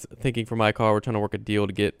 I was thinking for my car, we're trying to work a deal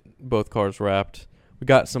to get both cars wrapped. We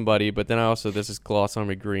got somebody, but then there's this gloss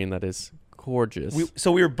army green that is gorgeous.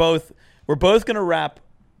 We're both going to wrap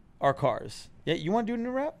our cars. Yeah, you want to do a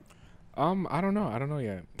new wrap? I don't know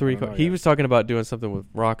yet. He was talking about doing something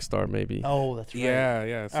with Rockstar, maybe. Oh, that's right.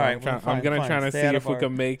 Yeah. So All right, I'm gonna try to Stay see out if of we our-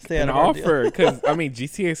 can make stay out an of our deal. offer because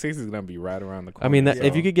GTA 6 is gonna be right around the corner. I mean, if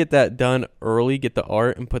so- you could get that done early, get the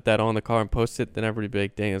art and put that on the car and post it, then everybody would be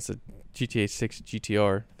like, dang, it's a GTA 6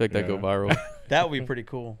 GTR. I feel like that'd go Yeah. viral. That would be pretty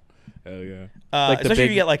cool. Hell yeah. Like the Especially if big-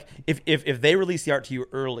 you get, like, if they release the art to you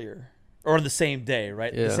earlier. Or on the same day,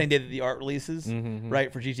 right? Yeah. The same day that the art releases, Mhm.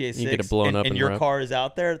 right? For GTA 6. You get it blown up and and your wrapped. car is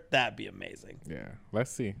out there, that'd be amazing. Yeah.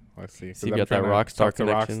 Let's see. So you 'Cause I'm got that trying to Rockstar talk to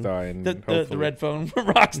connection. Rockstar and The hopefully- red phone from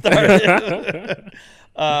Rockstar.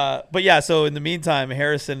 But yeah, so in the meantime,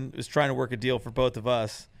 Harrison was trying to work a deal for both of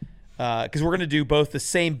us because we're going to do both the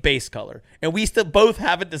same base color. And we still both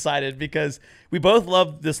haven't decided because we both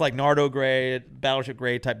love this like Nardo gray, Battleship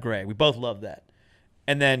gray type gray. We both love that.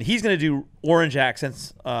 And then he's going to do orange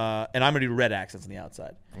accents and I'm going to do red accents on the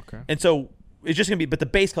outside. Okay. And so it's just going to be, but the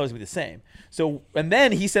base color is going to be the same. So, and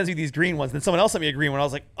then he sends me these green ones. Then someone else sent me a green one. I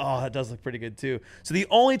was like, oh, that does look pretty good too. So the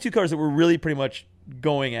only two colors that we're really pretty much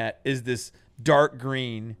going at is this dark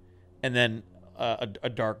green and then a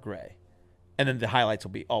dark gray. And then the highlights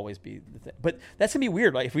will always be the thing. But that's going to be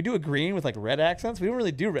weird. Like if we do a green with like red accents, we don't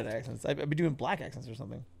really do red accents. I'd be doing black accents or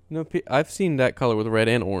something. No, I've seen that color with red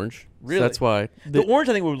and orange. Really? So that's why. The orange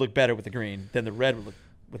I think would look better with the green than the red would look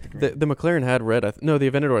with the green. The McLaren had red. No,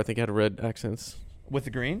 the Aventador I think had red accents. With the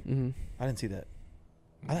green? Mm-hmm. I didn't see that.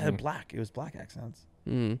 I thought it had black. It was black accents.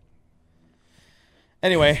 Mm.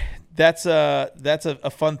 Anyway, that's a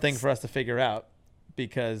fun thing for us to figure out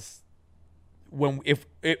because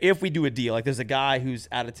if we do a deal, like there's a guy who's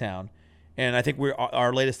out of town, and I think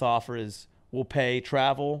our latest offer is we'll pay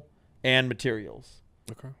travel and materials,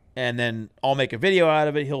 Okay. and then I'll make a video out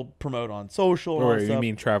of it. He'll promote on social. and all Or that you stuff.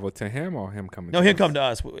 mean travel to him or him coming? No, to he'll us? come to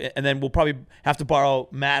us, and then we'll probably have to borrow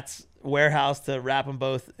Matt's warehouse to wrap them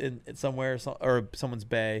both in somewhere or someone's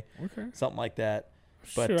bay, Okay. something like that.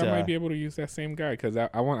 But Sure, I might be able to use that same guy because I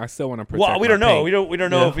still want to protect. well, we don't my know. paint. We don't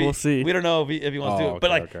know Yeah, if he. we'll see. We don't know if he wants to do Oh, it. But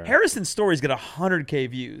okay, like okay. Harrison's story's got 100K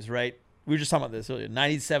views, right? We were just talking about this earlier.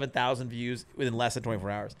 97,000 views within less than 24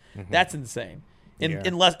 hours. That's insane. Yeah.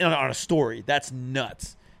 On a story, that's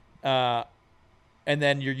nuts. And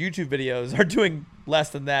then your YouTube videos are doing less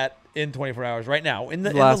than that in 24 hours right now. In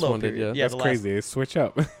the last low one did, period. yeah. That's the last- crazy. They switch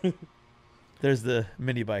up. There's the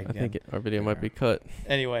mini bike I again. think our video might be cut.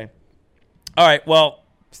 Anyway. All right. Well,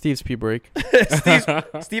 Steve's pee break.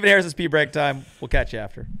 Stephen Harrison's pee break time. We'll catch you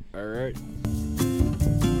after. All right.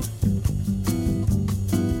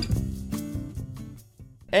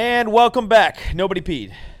 And welcome back. Nobody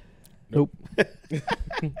peed. Nope.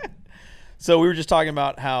 So we were just talking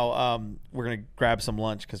about how we're going to grab some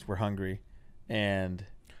lunch because we're hungry. And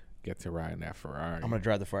Get to ride in that Ferrari. I'm going to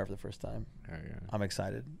drive the Ferrari for the first time. Oh, yeah. I'm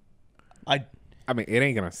excited. I I mean, it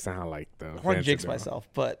ain't gonna sound like the. want to jinx Aventador. myself,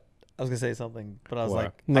 but I was going to say something. But I was What?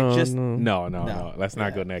 like, No, I just... no. No. Let's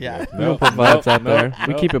not go Yeah. negative. We don't put vibes out there.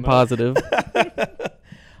 We keep it positive.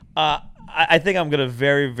 I I think I'm gonna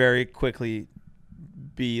very, very quickly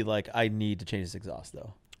be like, I need to change this exhaust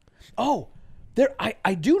though. Oh,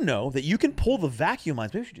 I do know that you can pull the vacuum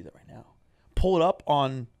lines. Maybe we should do that right now. Pull it up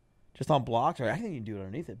on blocks, or I think you can do it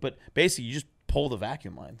underneath it. But basically, you just pull the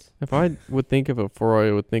vacuum lines. If I would think of a Ferrari,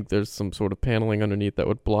 I would think there's some sort of paneling underneath that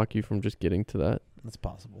would block you from just getting to that, That's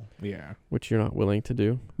possible. Yeah. which you're not willing to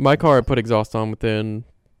do. My car, I put exhaust on within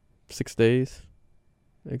 6 days.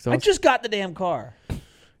 Exhaust. I just got the damn car.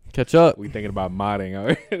 Catch up. We thinking about modding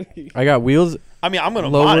already. I got wheels. I mean, I'm gonna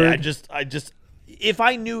mod it. Lowered. I just. If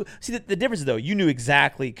I knew, see the difference is though, you knew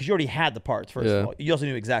exactly because you already had the parts. First Yeah. of all, you also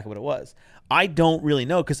knew exactly what it was. I don't really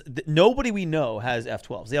know because nobody we know has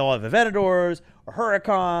F12s. They all have Aventadors or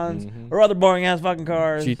Huracans or other boring ass fucking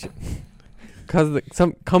cars. Because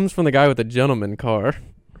some comes from the guy with the gentleman car.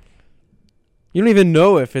 You don't even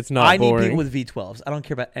know if it's not I need boring. people with V12s. I don't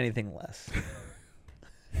care about anything less.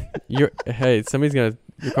 Hey, your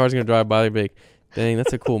car's gonna drive by and be like, dang,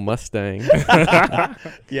 that's a cool Mustang.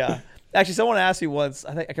 Yeah. Actually, someone asked me once.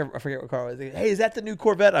 I forget what car it was. Hey, is that the new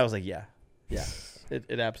Corvette? I was like, yeah,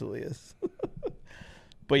 it absolutely is.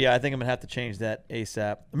 But yeah, I think I'm gonna have to change that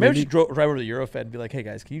ASAP. Maybe just drive over to the Eurofed and be like, hey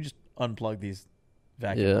guys, can you just unplug these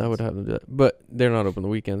vacuum Yeah, lines? I would have to do that, but they're not open the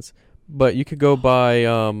weekends. But you could go by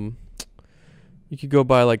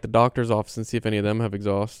like the doctor's office and see if any of them have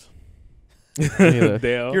exhaust. Any of the-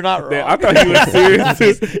 Dale. You're not Dale, wrong. I thought you were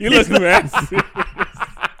serious. You look mad serious.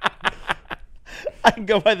 I can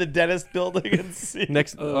go by the dentist building and see.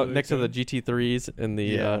 next Oh, next to the GT3s and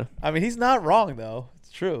the I mean, he's not wrong though.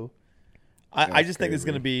 It's true. I That's just think this is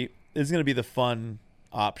gonna be the fun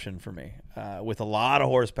option for me with a lot of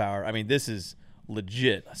horsepower. I mean, this is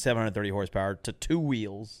legit 730 horsepower to 2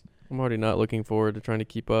 wheels. I'm already not looking forward to trying to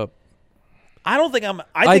keep up. I don't think I'm.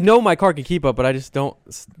 I know my car can keep up, but I just don't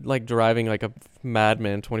like driving like a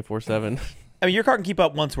madman 24/7. I mean, your car can keep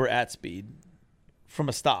up once we're at speed from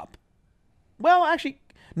a stop. Well, actually,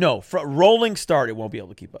 no. From rolling start, it won't be able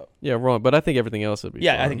to keep up. Yeah, wrong. But I think everything else would be.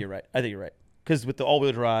 Yeah, I fine. think you're right. Because with the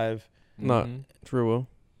all-wheel drive. Not true. Will.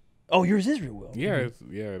 Oh, yours is rear wheel. Yeah,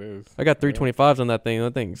 it is. I got 325s on that thing.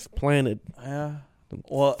 That thing's planted. Yeah.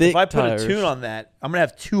 Well, Thick if I put tires. a tune on that, I'm gonna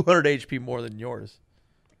have 200 HP more than yours.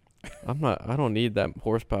 I don't need that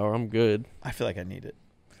horsepower. I'm good. I feel like I need it.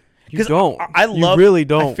 You 'Cause don't. I love. You really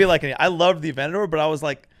don't. I feel like I loved the Aventador, but I was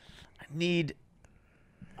like,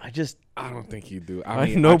 I don't think you do.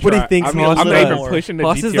 Nobody thinks Haas I'm not even does. pushing the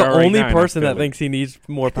Haas GTR is the right only now, and I person that feel it. thinks he needs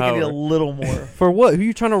more I think I need a power. little more. For what? Who are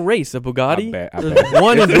you trying to race? A Bugatti? I There's bet.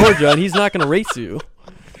 one in Georgia, and he's not going to race you.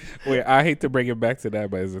 Wait, I hate to bring it back to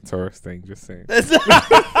that, but it's a tourist thing. Just saying.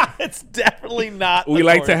 It's definitely not. We a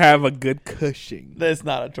like to tourist. have a good cushing. That's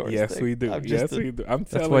not a tourist. Yes, thing. we do. I'm Yes, just we do. I'm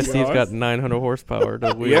That's telling why you. Steve's got Haas. 900 horsepower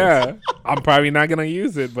to wheels. Yeah, I'm probably not gonna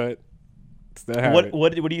use it, but still have it.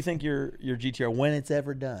 What do you think your GTR, when it's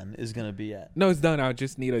ever done, is going to be at? No, it's done. I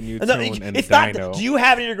just need a new No, tune and it's dyno. not. Do you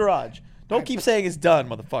have it in your garage? Don't keep saying it's done,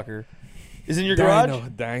 motherfucker. Is it in your garage?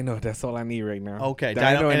 Dyno. That's all I need right now. Okay,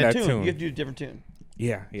 dyno and that a tune. You have to do a different tune.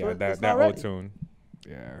 Yeah, So that it's not old ready. tune.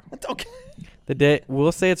 Yeah. That's okay. The day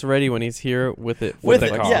we'll say it's ready when he's here with it. With the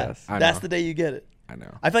it, car. yeah. I That's know. the day you get it. I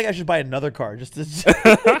know. I feel like I should buy another car just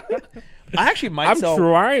to. I actually might I'm sell.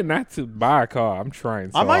 trying not to buy a car. I'm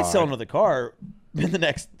trying. So I might hard. sell another car in the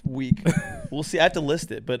next week. We'll see. I have to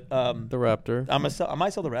list it, but The Raptor. I might sell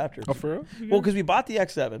the Raptor. Oh, for real? Well, because we bought the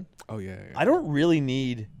X7. Oh yeah. I don't really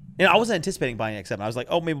need. And I wasn't anticipating buying an X7. I was like,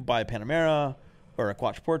 oh, maybe we'll buy a Panamera or a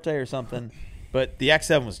Quattroporte or something. But the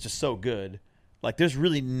X7 was just so good. Like, there's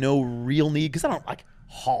really no real need because I don't like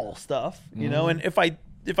haul stuff, you know. And if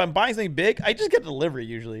I'm buying something big, I just get delivery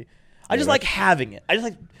usually. I just like having it. I just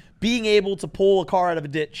like being able to pull a car out of a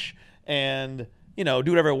ditch and do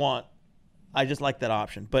whatever I want. I just like that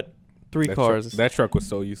option. But Three That cars. that truck was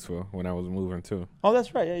so useful when I was moving too. oh,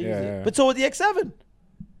 that's right. Yeah, you use it. Yeah. But so with the X7.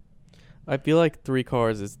 I feel like 3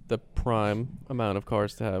 cars is the prime amount of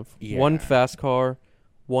cars to have. Yeah. One fast car,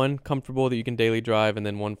 one comfortable that you can daily drive, and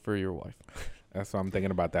then one for your wife. That's what I'm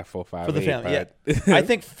thinking about, that 458. For the family, yeah. I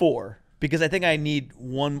think 4 because I think I need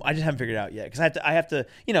one. I just haven't figured it out yet because I have to.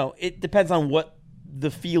 It depends on what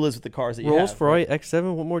the feel is with the cars that you Rolls have. Ferrari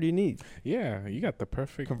X7. What more do you need? Yeah, you got the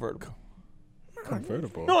perfect Convertible.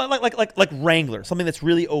 convertible. No, like Wrangler, something that's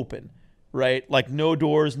really open, right? Like no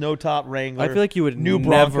doors, no top Wrangler. I feel like you would new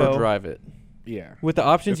never Bronco. drive it. Yeah. With the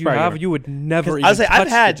options It's you probably have, gonna- you would never even I was like,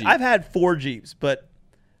 touch I've had 4 Jeeps, but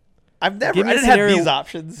I've never. Give me I a didn't have scenario- these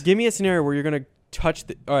options. Give me a scenario where you're going to touch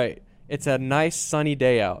the... All right, it's a nice sunny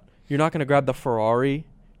day out. You're not going to grab the Ferrari.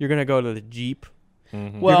 You're going to go to the Jeep. Well,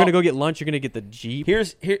 You're going to go get lunch. You're going to get the Jeep. Here.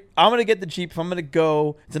 I'm gonna get the Jeep. If I'm gonna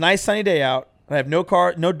go, it's a nice sunny day out. I have no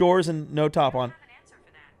car, no doors, and no top on. have an answer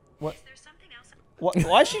for that. What? Is there something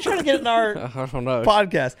Why is she trying to get in our I don't know.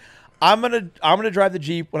 podcast? I'm gonna drive the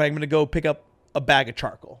Jeep when I'm gonna go pick up a bag of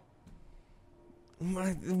charcoal.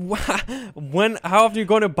 When? How often are you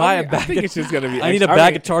going to buy a bag? I think it's just gonna be. I need a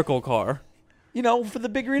bag of charcoal car. You know, for the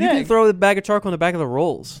big green You egg. can throw the bag of charcoal in the back of the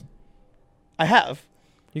Rolls. I have.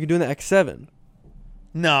 You can do it in the X7.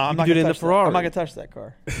 No, I'm You not can do gonna it in the touch that. I'm not Ferrari. gonna touch that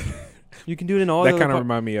car. You can do it in all That the kind of other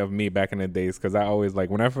remind me of me back in the days because I always like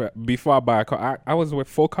before I buy a car, I was with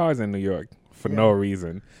 4 cars in New York for no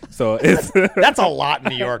reason. So it's That's a lot in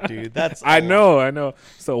New York, dude. That's I know.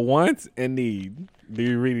 So wants and need. Do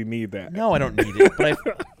you really need that? No, I don't need it, but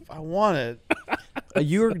I want it.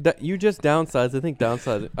 You just downsized.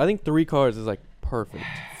 I think 3 cars is like perfect.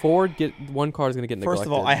 4 one car is gonna get neglected. First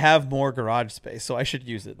of all, I have more garage space, so I should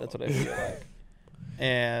use it. That's what I feel like.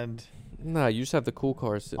 And Nah, you just have the cool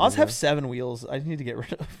cars. Sitting I also there. have 7 wheels I need to get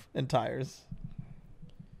rid of and tires.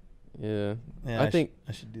 Yeah. Yeah, I think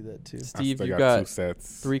I should do that too. I Steve, still you got got 2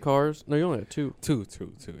 sets. 3 cars. No, you only have 2. Two.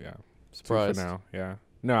 Yeah. Surprise. 2 for now. Yeah.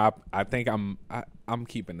 No, I think I'm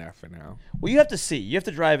keeping that for now. Well, you have to see. You have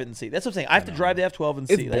to drive it and see. That's what I'm saying. I have to drive the F12 and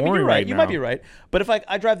It's see. I mean, boring you're right. right You might now. be right. But if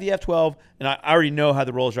I drive the F12 and I already know how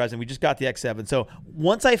the Rolls drives, and we just got the X7, so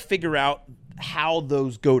once I figure out how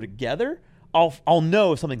those go together, I'll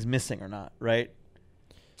know if something's missing or not. Right?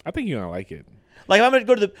 I think you're gonna like it. Like if I'm going to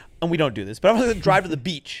go to the, and we don't do this, but I'm going to drive to the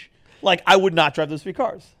beach. Like I would not drive those 3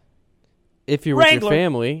 cars. If you're with Wrangler.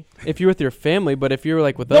 your family, but if you're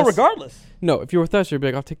like with No, us, regardless. no, if you're with us, you'd be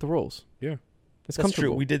like, I'll take the Rolls. Yeah. It's That's comfortable.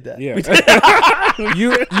 true. We did that. Yeah. We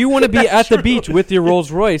did. You want to be at the beach with your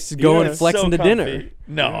Rolls Royce, going Yeah, flexing So to dinner. comfy.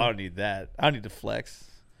 No, I don't need that. I don't need to flex.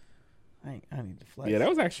 I need to flex. Yeah, that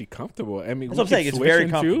was actually comfortable. I mean, That's we what I'm saying. could It's very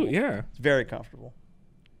switch into- comfortable. Yeah. It's very comfortable.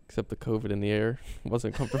 Except the COVID in the air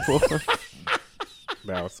wasn't comfortable.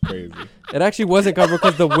 That was crazy. It actually wasn't comfortable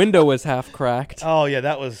because the window was half cracked. Oh yeah,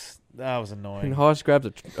 that was And annoying. Hosh grabs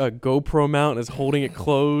a GoPro mount and is holding it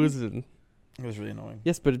closed. And It was really annoying.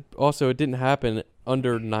 yes, but it didn't happen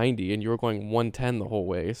under 90, and you were going 110 the whole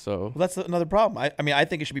way. So Well, that's another problem. I mean, I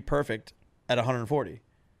think it should be perfect at 140.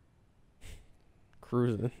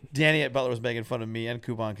 cruising. Danny at Butler was making fun of me and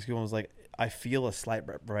Kuban because Kuban was like, I feel a slight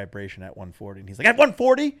vibration at 140. And he's like, at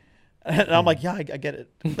 140? And I'm like, yeah, I get it.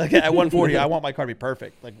 Like at 140, I want my car to be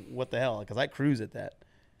perfect. Like, what the hell? Because I cruise at that.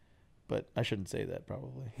 But I shouldn't say that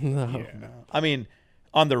probably. No. Yeah. No. I mean,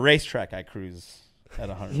 on the racetrack, I cruise at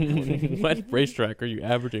 140. What racetrack are you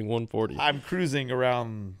averaging 140? I'm cruising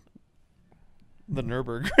around the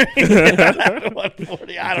Nürburgring at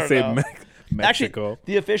 140. I don't Say know. Mexico. Actually,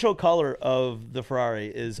 the official color of the Ferrari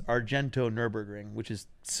is Argento Nürburgring, which is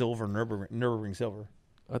silver Nürburgring silver.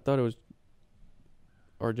 I thought it was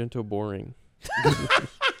Argento boring.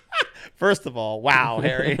 First of all, wow,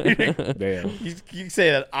 Harry. Damn. you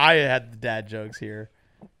say that I had the dad jokes here.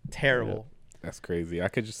 Terrible. That's crazy. I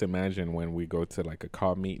could just imagine when we go to like a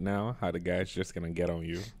car meet now, how the guy's just gonna get on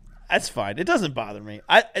you. That's fine. It doesn't bother me.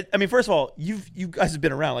 I mean, first of all, you guys have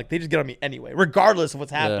been around. Like they just get on me anyway, regardless of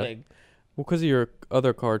what's happening. Well, because of your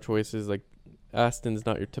other car choices, like Aston's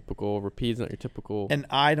not your typical, Rapide's not your typical. And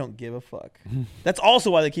I don't give a fuck. That's also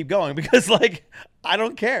why they keep going because, like, I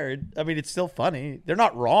don't care. I mean, it's still funny. They're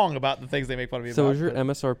not wrong about the things they make fun of me so about. is your but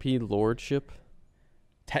MSRP lordship?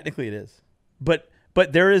 technically, it is. But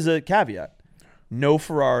there is a caveat. No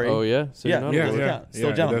Ferrari. Oh yeah, so Yeah, you're not yeah, a doesn't lord. count. Still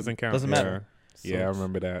It gentleman. doesn't count. Doesn't matter. Yeah, I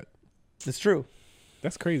remember that. It's true.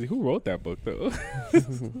 That's crazy. Who wrote that book though?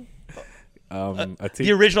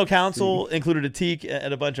 The original council included Atik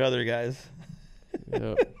and a bunch of other guys.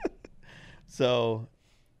 Yep. So,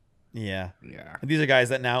 yeah. Yeah. And these are guys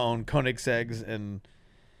that now own Koenigsegg's and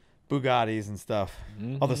Bugattis and stuff.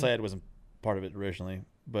 Although Syed wasn't part of it originally,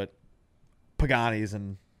 but Pagani's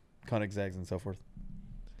and Koenigsegg's and so forth.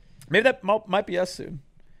 Maybe that might be us soon.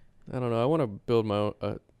 I don't know. I want to build my own.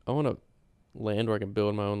 I want a land where I can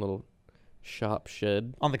build my own little shop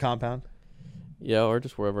shed. On the compound. Yeah, or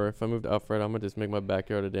just wherever. If I move to Alfred, I'm gonna just make my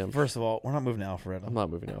backyard a damn. First of all, we're not moving to Alfred. I'm not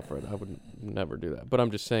moving to Alfred. I would never do that. But I'm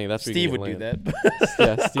just saying that's where Steve you can would get do land.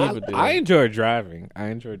 that. Yeah, Steve would do I that. enjoy driving. I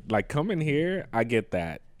enjoy like coming here. I get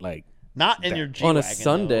that. Like Not in your G-Wagon, On a though.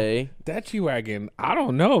 Sunday, that G-Wagon. I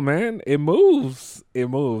don't know, man. It moves. It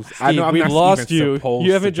moves. I Steve, know I'm we not lost even you. supposed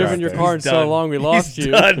You haven't to drive driven your that. car in He's so done. long. We lost He's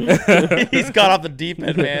you. done. He's got off the deep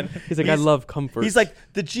end, man. He's like, I love comfort. He's like,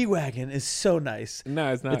 the G-Wagon is so nice.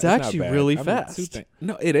 No, it's not. It's not actually bad. really I mean, fast.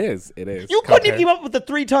 No, it is. It is. You couldn't even keep up with the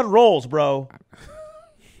 3-ton rolls, bro.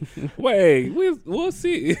 Wait, we'll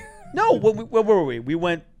see. No, where were we? We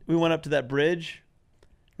went up to that bridge.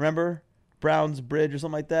 Remember? Brown's Bridge or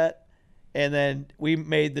something like that. And then we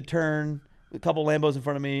made the turn a couple Lambos in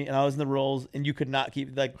front of me, and I was in the rolls, and you could not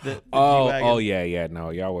keep like the Oh yeah. No,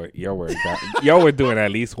 y'all were doing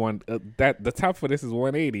at least one. That the top for this is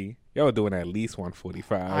 180. Y'all were doing at least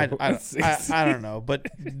 145. I don't know, but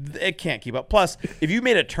it can't keep up. Plus, if you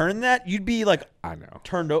made a turn that, you'd be like I know.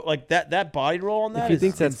 turned over like that body roll on that. If he is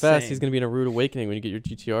thinks that's insane. fast, he's gonna be in a rude awakening when you get your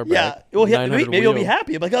GTR back. Yeah, well, 900 maybe he'll be wheel.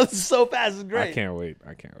 happy. I'm like, oh, this is so fast, it's great. I can't wait.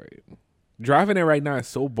 Driving it right now is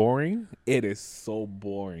so boring. It is so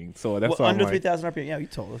boring. So that's why under I'm like, 3,000 RPM. Yeah, you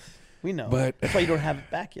told us. We know. But- that's why you don't have it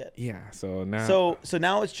back yet. yeah. So now, So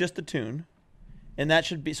now it's just the tune, and that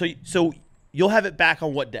should be so you'll have it back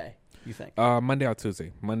on what day? You think? Monday or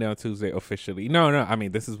Tuesday. Monday or Tuesday officially. No. I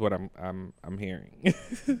mean, this is what I'm hearing.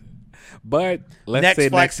 But let's next say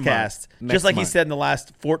FlexCast, next month. just like he month. said in the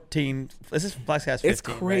last 14. This is FlexCast 15. It's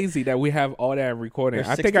crazy that we have all that recording. There's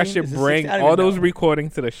I think I 16? should Is it bring 16? I don't all even those know.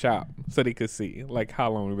 recordings to the shop so they could see like how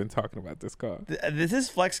long we've been talking about this car. Right? This is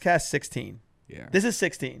FlexCast 16. Yeah, This is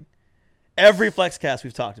 16. Every FlexCast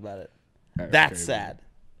we've talked about it. That's crazy. sad.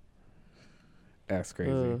 That's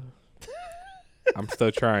crazy. Uh, I'm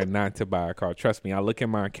still trying not to buy a car. Trust me, I look at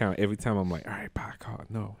my account every time. I'm like, all right, buy a car.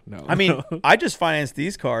 No. I mean, I just financed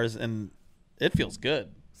these cars and it feels good.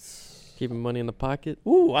 keeping money in the pocket.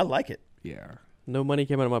 Ooh, I like it. yeah. No money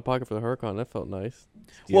came out of my pocket for the Huracan. That felt nice.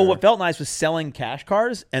 Well, Yeah. what felt nice was selling cash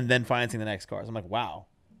cars and then financing the next cars. I'm like, wow,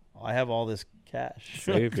 I have all this cash.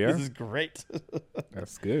 Save, yeah. This is great.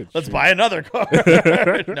 That's good. Let's Shoot. buy another car.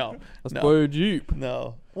 No, Let's no, buy a Jeep.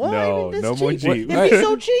 no. What? No, It's no more cheap. Jeep. It'd be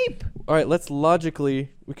so cheap. All right, let's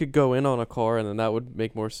logically, we could go in on a car and then that would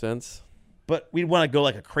make more sense. But we'd want to go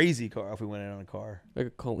like a crazy car if we went in on a car. Like a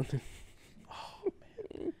Cullinan.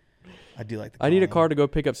 I do like the I need a Cullinan. car to go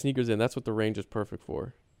pick up sneakers in. That's what the range is perfect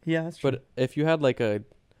for. Yeah, that's true. But if you had like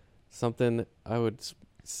something, I would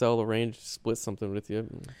sell the range, split something with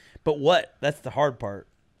you. But what? That's the hard part.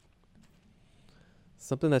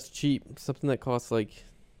 Something that's cheap, something that costs like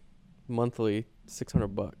monthly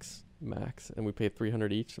 $600 max, and we pay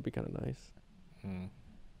 $300 each. It'd be kind of nice. Hmm.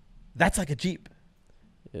 That's like a Jeep.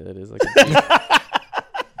 Yeah, it is like a Jeep.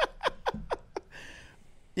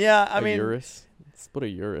 Yeah, I A mean, Urus. Split a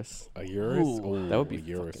Urus. A Urus? Ooh, Ooh, that would be a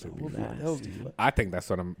Urus fucking would be nasty. that would be fun. I think that's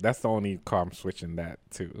the only car I'm switching that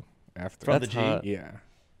to after. From That's the G. hot. Yeah.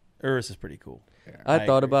 Urus is pretty cool. Yeah. I I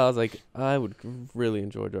thought agree. about. I was like, I would really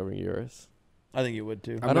enjoy driving a Urus. I think you would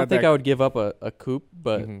too. I'm I don't not think that- I would give up a coupe,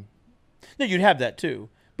 but Mhm. No, you'd have that too,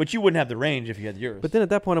 but you wouldn't have the range if you had the Urus. but then at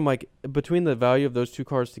that point I'm like, between the value of those two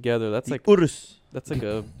cars together, that's the like Urus. a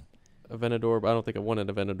Aventador. But I don't think I wanted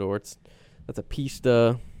a Aventador. That's a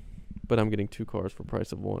Pista, but I'm getting two cars for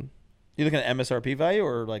price of one. You looking at MSRP value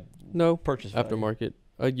or like No, purchase value? aftermarket.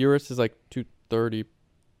 A Urus is like 230,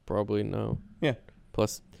 probably. No. Yeah.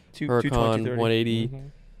 Plus Two- Huracan 220, 230.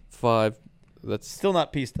 185. That's Still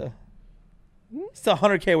not Pista. Still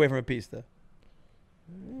 100K away from a Pista.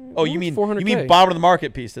 Oh, you mean 400K. bottom of the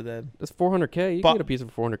market Pista then? That's 400K. You But- can get a piece for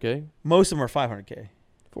 400K. Most of them are 500K.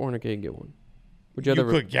 400K and get one. Would You you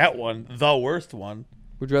rather could get one, the worst one.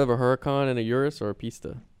 Would you rather have a Huracan and a Urus or a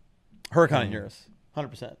Pista? Huracan and Urus,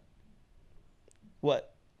 100%.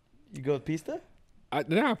 What? You go with Pista? I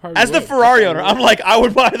probably As the would. Ferrari owner, I'm like, I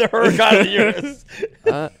would buy the Huracan and the Urus.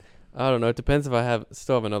 I don't know. It depends if I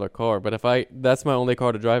still have another car. But if that's my only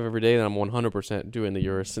car to drive every day, then I'm 100% doing the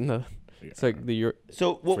Urus. And it's like the Urus.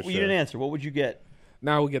 So what? For You sure. didn't answer. What would you get?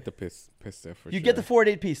 Now we get the Pista for You sure. get the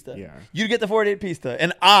 488 Pista. Yeah. You'd get the 488 Pista,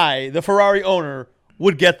 and I, the Ferrari owner,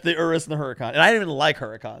 would get the Urus and the Huracan. And I didn't even like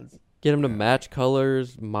Huracans. Get them to match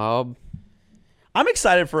colors, mob. I'm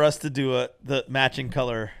excited for us to do the matching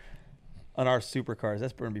color on our supercars.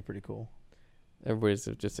 That's going to be pretty cool. Everybody's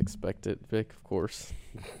just expect it, Vic, of course.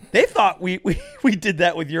 They thought we did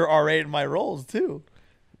that with your R8 and my Rolls too.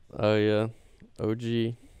 Oh, yeah.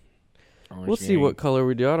 OG. Orange We'll see gang. what color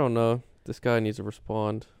we do. I don't know. This guy needs to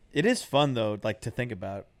respond. It is fun though, like to think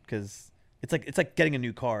about, because it's like getting a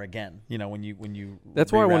new car again. You know, when you.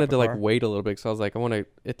 That's why I rewrap wanted a to like car. wait a little bit, because I was like, I want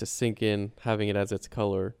it to sink in, having it as its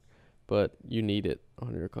color. But you need it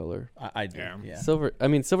on your color. I do. Yeah. Yeah. Silver. I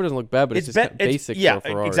mean, silver doesn't look bad, but it's just be- kind of basic yeah, for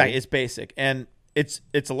a Ferrari. exactly. It's basic, and it's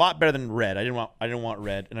a lot better than red. I didn't want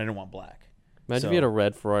red, and I didn't want black. Imagine So- if you had a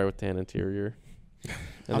red Ferrari with tan interior and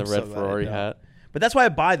I'm the so red glad I Ferrari don't. hat. But that's why I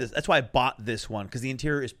buy this. That's why I bought this one, because the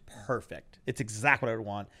interior is perfect. It's exactly what I would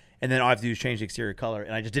want. And then all I have to do is change the exterior color,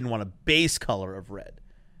 and I just didn't want a base color of red,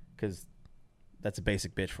 because that's a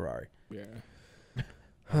basic bitch Ferrari. Yeah.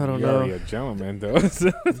 I don't You're already know. a gentleman though.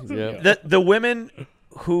 Yeah. The women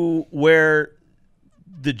who wear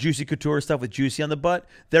the Juicy Couture stuff with Juicy on the butt,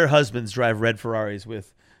 their husbands drive red Ferraris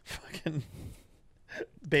with fucking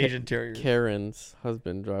Beige interiors. Karen's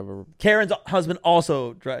husband drive a. Karen's husband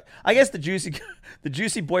also drive. I guess the juicy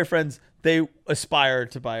boyfriends, they aspire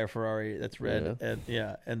to buy a Ferrari that's red,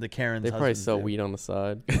 and the Karen's. They probably sell do. weed on the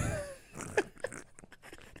side.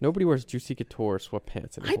 Nobody wears Juicy Couture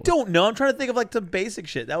sweatpants anymore. I don't know. I'm trying to think of like some basic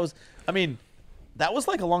shit. That was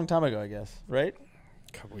like a long time ago, I guess, right?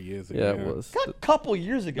 A couple years ago. Yeah, it was. A couple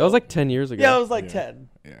years ago. That was like 10 years ago. Yeah, it was like Yeah. 10,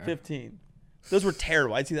 Yeah. 15. Those were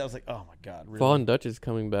terrible. I'd see that. I was like, oh my God. Really? Fallen Dutch is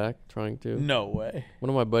coming back, trying to. No way. One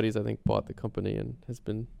of my buddies, I think, bought the company and has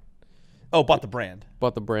been Oh, bought the brand.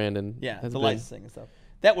 bought the brand and Yeah, has the been, licensing and stuff.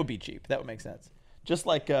 That would be cheap. That would make sense. Just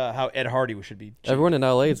like how Ed Hardy should be cheap. Everyone in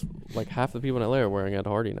LA is like half the people in LA are wearing Ed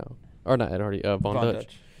Hardy now, or not Ed Hardy, Von Von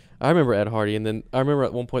Dutch. I remember Ed Hardy, and then I remember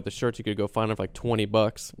at one point the shirts you could go find them for like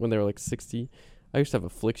 $20 when they were like 60. I used to have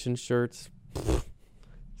Affliction shirts.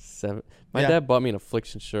 My Yeah. dad bought me an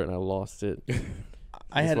Affliction shirt and I lost it.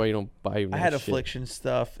 I That's had why you don't buy. I had shit. Affliction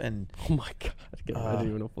stuff, and Oh my god! I can imagine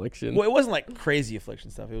you an Affliction. well, it wasn't like crazy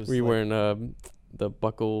Affliction stuff. It was. Were you like, wearing the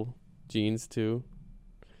buckle jeans too?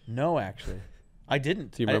 No, actually, I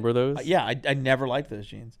didn't. Do you remember those? Yeah, I never liked those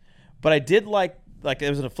jeans, but I did like it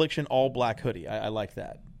was an Affliction all black hoodie. I liked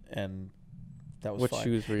that, and that was What fine.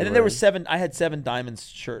 shoes were you And then there were wearing? I had 7 Diamonds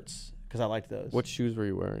shirts because I liked those. What shoes were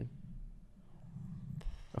you wearing?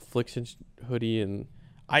 Affliction hoodie and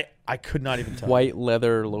I could not even tell. white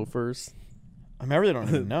leather loafers. I really don't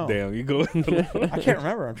even know. Damn, you go. I can't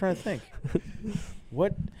remember. I'm trying to think.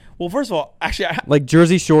 What? Well, first of all, actually, Like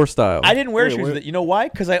Jersey Shore style. I didn't wear Wait, shoes where- with it. You know why?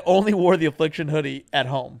 Because I only wore the Affliction hoodie at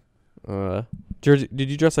home. Jersey. Did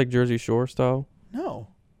you dress like Jersey Shore style? No.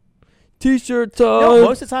 T-shirt time. No,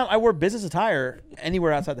 most of the time I wore business attire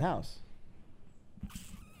anywhere outside the house.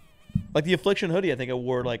 Like the Affliction hoodie, I think I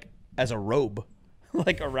wore like as a robe,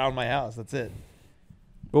 like around my house. That's it.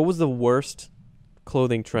 What was the worst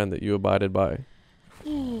clothing trend that you abided by?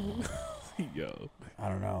 Yo. I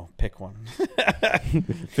don't know. Pick one.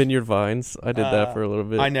 Vineyard Vines. I did that for a little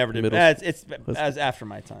bit. I never did. Middle- It's as after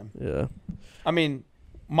my time. yeah. I mean,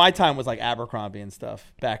 my time was like Abercrombie and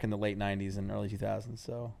stuff back in the late 90s and early 2000s.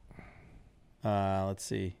 So, let's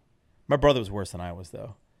see. My brother was worse than I was,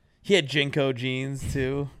 though. He had Jinko jeans,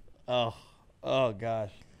 too. Oh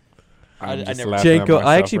gosh. I I'm just never- laughing at Janko. I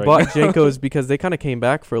myself actually right bought now. Jankos because they kind of came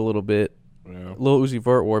back for a little bit. Yeah. Lil Uzi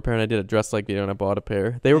Vert wore a pair, and I did a dress like video, and I bought a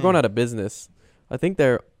pair. They were going out of business. I think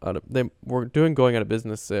they were doing going out of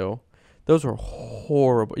business sale. Those were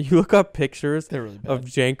horrible. You look up pictures They're really bad. of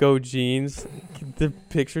Janko jeans. The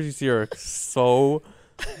pictures you see are so.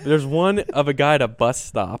 There's one of a guy at a bus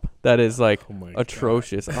stop that is like Oh my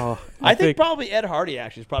atrocious. Oh, I think probably Ed Hardy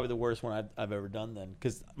actually is probably the worst one I've ever done then.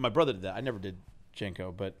 Because my brother did that. I never did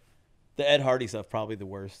Jenko, but the Ed Hardy stuff probably the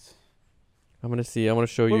worst. I'm gonna see. I want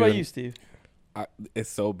to show What you. about you, Steve? It's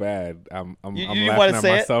so bad. I'm You laughing wanna at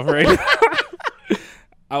say it? myself right now.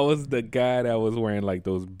 I was the guy that was wearing like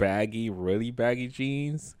those really baggy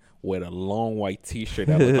jeans with a long white T-shirt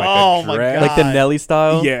that looked like Oh a my dress. God. like the Nelly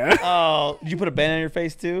style. Yeah. Oh, did you put a band on your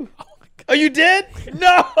face too? Oh, you did?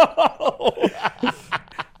 No.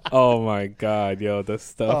 Oh my God, yo, the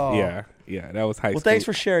stuff. Oh. Yeah, that was high Well, school. thanks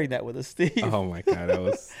for sharing that with us, Steve. Oh my God, that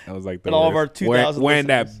was like the And all of our worst. 2,000 wearing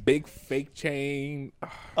listeners. that big fake chain.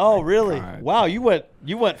 Oh, really? God. Wow, you went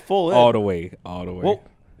full in. all the way.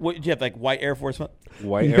 What did you have, like white Air Force One?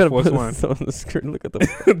 White You Air gotta Force put One. this on the screen. Look at the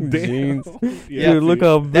fucking Damn. jeans. Yeah, Dude, look see?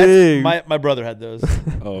 how That's big. my brother had those.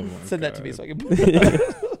 Oh my Send that God. to me so I can put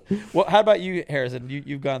it. Well, how about you, Harrison?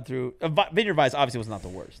 You've gone through Vineyard Vines. Obviously, was not the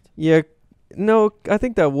worst. Yeah, no, I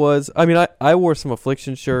think that was. I mean, I wore some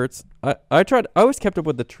Affliction shirts. I always kept up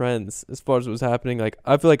with the trends as far as what was happening. Like,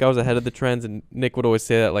 I feel like I was ahead of the trends, and Nick would always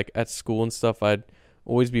say that, like, at school and stuff, I'd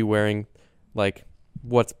always be wearing, like,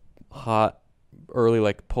 what's hot early,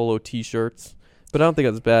 like, polo T-shirts. But I don't think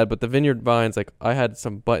it was bad. But the Vineyard Vines, like, I had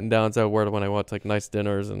some button-downs I wore when I went to, like, nice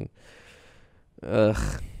dinners, and,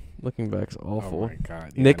 looking back's awful. Oh my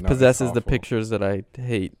God. Yeah, Nick no, it's possesses the awful. pictures that I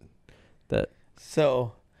hate.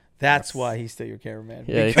 So that's why he's still your cameraman.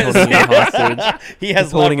 Yeah, he's Because holding me hostage. he has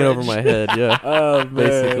He's holding it over leverage. my head. Yeah. Oh man.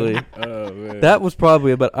 Basically. Oh man. That was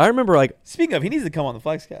probably, but I remember, like, Speaking of, he needs to come on the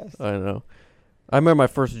Flexcast. I don't know. I remember my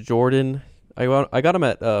first Jordan. I got them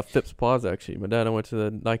at Phipps Plaza, actually. My dad, I went to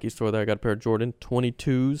the Nike store there. I got a pair of Jordan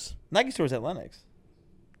 22s. Nike stores at Lenox.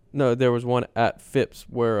 No, there was one at Phipps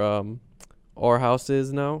where our house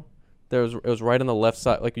is now. It was right on the left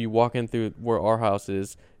side. Like, you walk in through where our house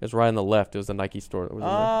is. It's right on the left. It was the Nike store that was in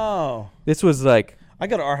there. Oh, This was like, I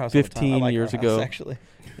go to our house all the time. I 15 like years our ago. house, actually.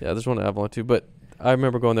 yeah, there's one at Avalon too. But I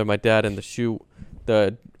remember going there with my dad, and the shoe,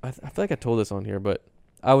 I feel like I told this on here, but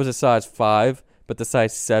I was a size 5, but the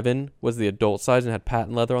size 7 was the adult size and had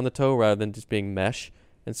patent leather on the toe rather than just being mesh.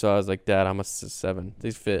 And so I was like, Dad, I'm a 7.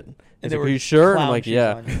 These fit. And He's they like, were are you sure? And I'm clown like, shoes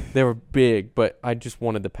yeah. on you. They were big, but I just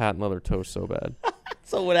wanted the patent leather toe so bad.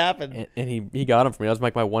 So what happened? And he got them for me. That was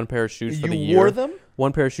like my one pair of shoes for the You year. wore them?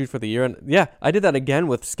 One pair of shoes for the year. And yeah, I did that again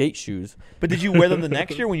with skate shoes. But did you wear them the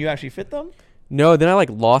next year when you actually fit them? No, then I like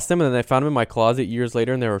lost them, and then I found them in my closet years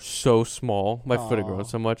later, and they were so small. My foot had grown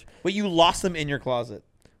so much. But you lost them in your closet.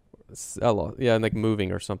 I lost, yeah, like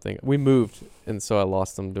moving or something. We moved, and so I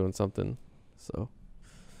lost them doing something. So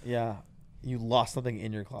Yeah. You lost something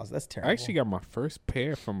in your closet. That's terrible. I actually got my first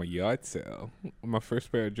pair from a yard sale. My first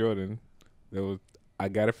pair of Jordan. I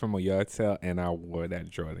got it from a yard sale, and I wore that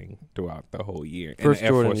Jordan throughout the whole year. And first the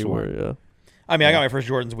Air Jordan Force you One. wore, yeah. I mean, I got my first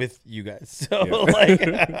Jordans with you guys. So, like,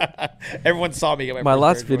 everyone saw me get My first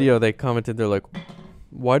last pair of video, Jordans. they commented, they're like,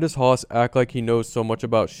 "Why does Haas act like he knows so much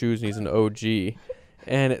about shoes and he's an OG?"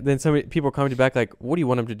 And then some people commented back like, "What do you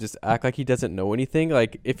want him to just act like he doesn't know anything?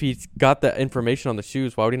 Like, if he's got that information on the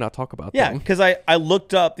shoes, why would he not talk about Yeah, them?" because I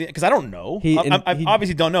looked up, because I don't know. He- I and he-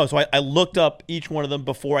 obviously don't know. So I looked up each one of them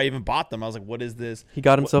before I even bought them. I was like, what is this? He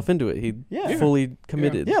got himself into it. He Yeah. fully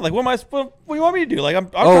committed. Yeah, like, what do you want me to do? Like, I'm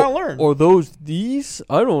trying to learn. Or these?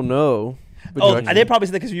 I don't know. But you actually- they probably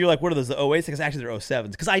said that because you're like, what are those, the 08s? Because actually they're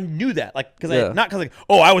 07s. Because I knew that. Like, Yeah. not because like,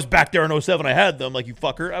 oh, I was back there in 07, I had them. Like, you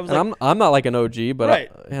fucker. I was and like, I'm not like an OG, but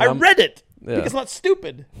right. I read it. Yeah. Because I'm not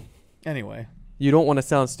stupid. Anyway. You don't want to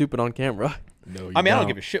sound stupid on camera. No, you I mean, I don't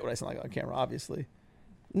give a shit what I sound like on camera, obviously.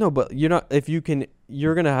 No, but you're not. If you can,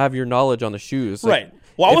 you're gonna have your knowledge on the shoes. Like, Right.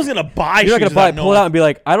 Well, I wasn't going to buy You're shoes. not gonna buy, without pull it knowing. out and be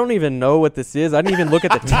like, I don't even know what this is. I didn't even look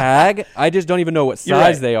at the tag. I just don't even know what size You're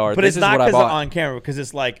right. they are. But This it's is not what I because I'm bought. on camera, because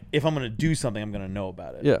it's like, if I'm going to do something, I'm going to know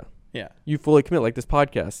about it. Yeah, Yeah. you fully commit. Like this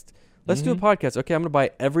podcast. Let's do a Mm-hmm. podcast. Okay, I'm gonna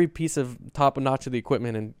buy every piece of top notch of the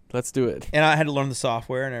equipment and let's do it. And I had to learn the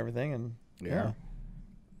software and everything. And Yeah.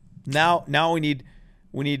 Now we need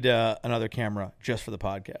another camera just for the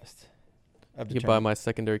podcast. I've You can buy determined- my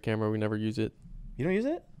secondary camera. We never use it. You don't use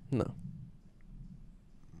it? No,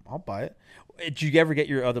 I'll buy it. Did you ever get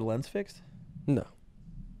your other lens fixed? no.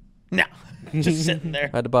 No. Just sitting there.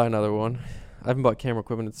 I had to buy another one. I haven't bought camera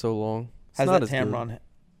equipment in so long. It's How's not that as good. Tamron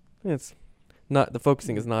It's not. The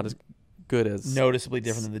focusing is not as good as. noticeably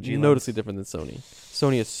different than the G lens? Noticeably different than Sony.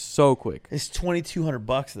 Sony is so quick. It's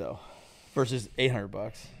 $2,200 though, versus $800.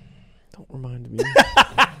 Don't remind me.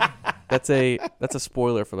 That's a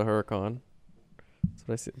spoiler for the Huracan. That's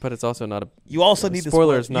what I see. But it's also not a. You also The need the spoiler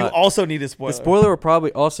spoiler. is not- You also need a spoiler. The spoiler will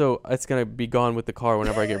probably also it's gonna be gone with the car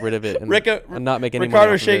whenever I get rid of it and, and not make any money. Ricardo's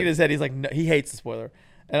off of shaking it. his head. He's like, no, he hates the spoiler,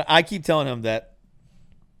 and I keep telling him that.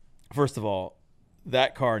 First of all,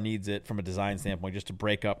 that car needs it from a design standpoint just to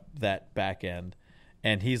break up that back end,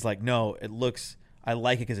 and he's like, no, it looks. I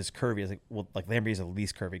like it because it's curvy. I was like, well, like Lamborghinis are the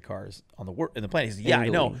least curvy cars on the in the planet. He says, yeah, I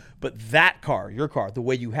know, Angling. but that car, your car, the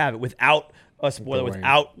way you have it, without a spoiler, wing.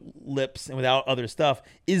 without lips, and without other stuff,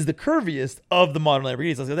 is the curviest of the modern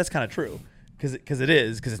Lamborghinis. I was like, that's kind of true, because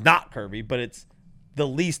it's not curvy, but it's the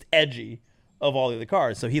least edgy of all the other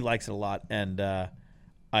cars. So he likes it a lot, and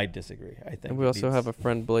I disagree. I think And we it also needs- have a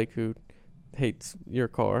friend Blake who hates your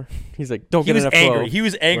car. He's like, don't He get was an angry. F12. He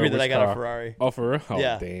was angry Well, that I which got a car? Ferrari. Oh, for real? Oh,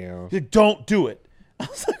 Yeah. damn. He's like, don't do it. I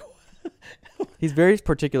was like, He's very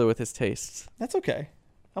particular with his tastes. that's okay.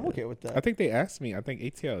 I'm okay with that. I think they asked me, I think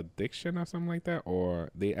ATL Addiction or something like that, or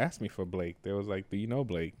they asked me for Blake. They was like, do you know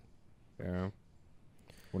Blake? Yeah.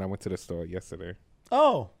 When I went to the store yesterday.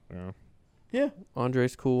 Oh, Yeah. yeah.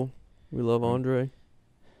 Andre's cool. We love Andre.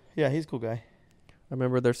 Yeah, he's a cool guy. I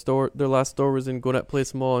remember their last store was in Gwinnett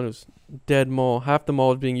Place Mall, and it was dead mall. Half the mall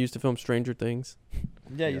was being used to film Stranger Things.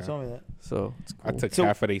 Yeah, you Yeah. told me that. So it's cool. I took So-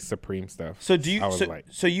 half of the Supreme stuff. So do you? I was So, like,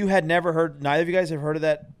 so you had never heard? Neither of you guys have heard of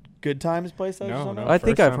that Good Times place? That I was No, talking no. about? I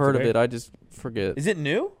think first I've time heard of today. it. I just forget. Is it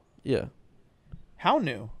new? Yeah. How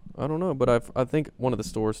new? I don't know, but I think one of the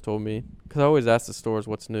stores told me, because I always ask the stores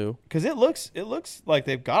what's new. Because it looks like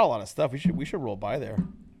they've got a lot of stuff. We should roll by there.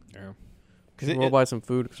 yeah. Because We'll buy some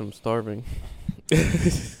food because I'm starving.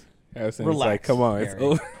 Harrison's Relax, like, come on. It's Harry.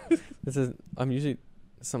 over. I'm usually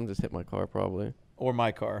something just hit my car probably. or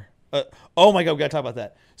my car. Oh my God, we gotta talk about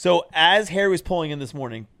that. So as Harry was pulling in this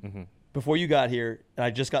morning, Mhm. before you got here, and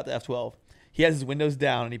I just got the F12, he has his windows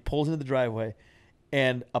down and he pulls into the driveway,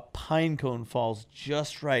 and a pine cone falls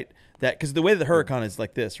just right. That because the way that the Huracan is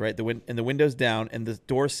like this, right? The window's down and the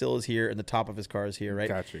door sill is here and the top of his car is here, right?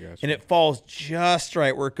 Gotcha. And it falls just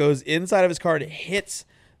right where it goes inside of his car and it hits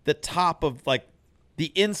the top of like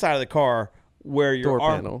the inside of the car where your Door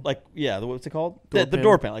arm, panel. like what's it called? Door The panel.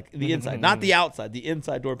 door panel, like the inside, not the outside, the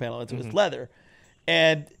inside door panel. It's leather,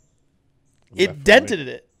 and it Left dented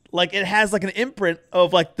it. Like it has like an imprint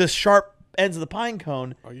of like the sharp ends of the pine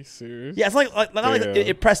cone. Are you serious? Yeah, it's not like Yeah.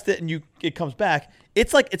 it pressed it and it comes back.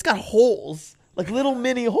 It's like it's got holes, like little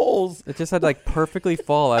mini holes. It just had to like perfectly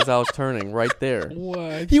fall as I was turning right there.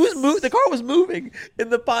 What? The car was moving, and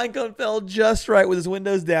the pine cone fell just right with his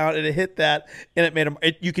windows down, and it hit that, and it made him.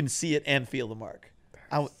 You can see it and feel the mark.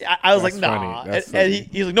 I was like, That's nah, funny. That's and funny.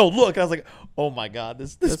 he's like, no, look. And I was like, oh my god,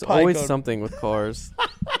 this There's pine always cone. something with cars.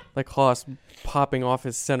 Like Haas popping off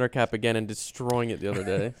his center cap again and destroying it the other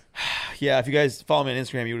day. Yeah, if you guys follow me on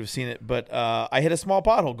Instagram, you would have seen it. But I hit a small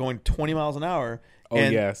pothole going 20 miles an hour. Oh,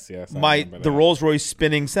 and yes. I remember the that. Rolls Royce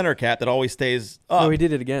spinning center cap that always stays up. Oh, he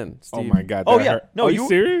did it again. Oh, Steve. my God. Oh, that yeah. hurt. No, Are you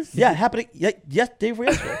serious? Yeah, it happened. Yeah, yes, day before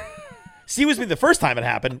yesterday. See, it was me the first time it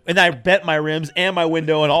happened, and I bent my rims and my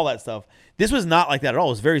window and all that stuff. This was not like that at all.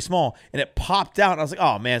 It was very small, and it popped out, and I was like,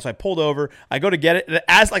 oh, man. So I pulled over. I go to get it, and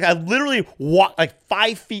as like I literally walk like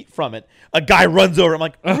 5 feet from it, a guy runs over. I'm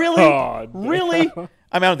like, really? Oh, Really?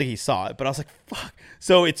 I mean, I don't think he saw it, but I was like, fuck.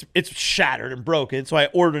 So it's shattered and broken. So I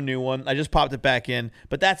ordered a new one. I just popped it back in,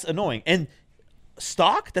 but that's annoying. And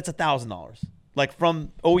stock, that's $1,000. Like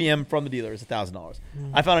from OEM, from the dealer, is $1,000.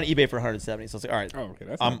 I found it on eBay for $170. So I was like, all right. Oh, okay.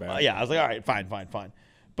 That's not bad. Yeah, I was like, all right, fine.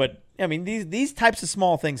 But I mean, these types of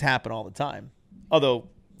small things happen all the time. Although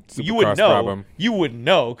you wouldn't Supercross know. problem. You wouldn't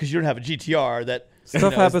know because you don't have a GTR that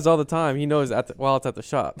Stuff happens all the time. He knows while it's at the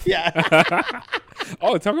shop. Yeah.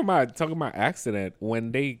 Oh, talking about accident.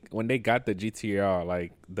 When they got the GTR,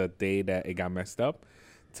 like the day that it got messed up,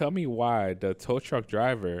 tell me why the tow truck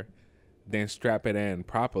driver didn't strap it in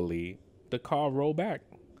properly. The car rolled back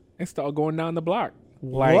and started going down the block.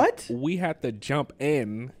 Like, What? We had to jump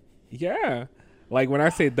in. Yeah. Like when I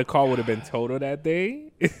say the car would have been totaled that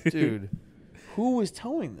day, Dude, who was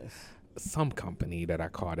towing this? some company that I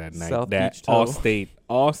called that night. South that Beach Tow.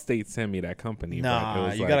 Allstate sent me that company. but it Nah,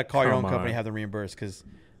 was you like, got to call your own come company, on. have them reimbursed because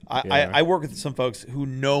Yeah. I work with some folks who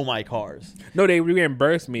know my cars. No, they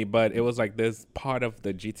reimbursed me, but it was like this part of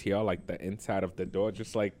the GTR, like the inside of the door,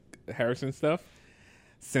 just like Harrison stuff.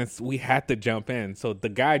 Since we had to jump in, so the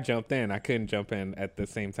guy jumped in. I couldn't jump in at the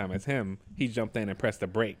same time as him. He jumped in and pressed the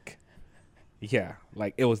brake. Yeah,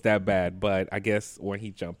 like it was that bad. But I guess when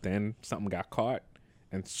he jumped in, something got caught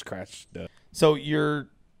and scratched the. So your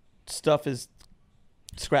stuff is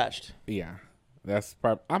scratched. Yeah, that's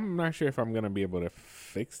probably. I'm not sure if I'm gonna be able to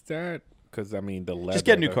fix that because I mean the leather. Just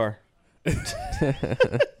get a new car.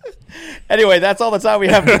 Anyway, that's all the time we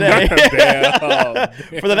have today. Damn.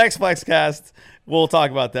 For the next Flexcast, we'll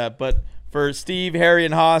talk about that. But for Steve, Harry,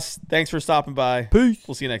 and Haas, thanks for stopping by. Peace.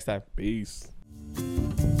 We'll see you next time. Peace.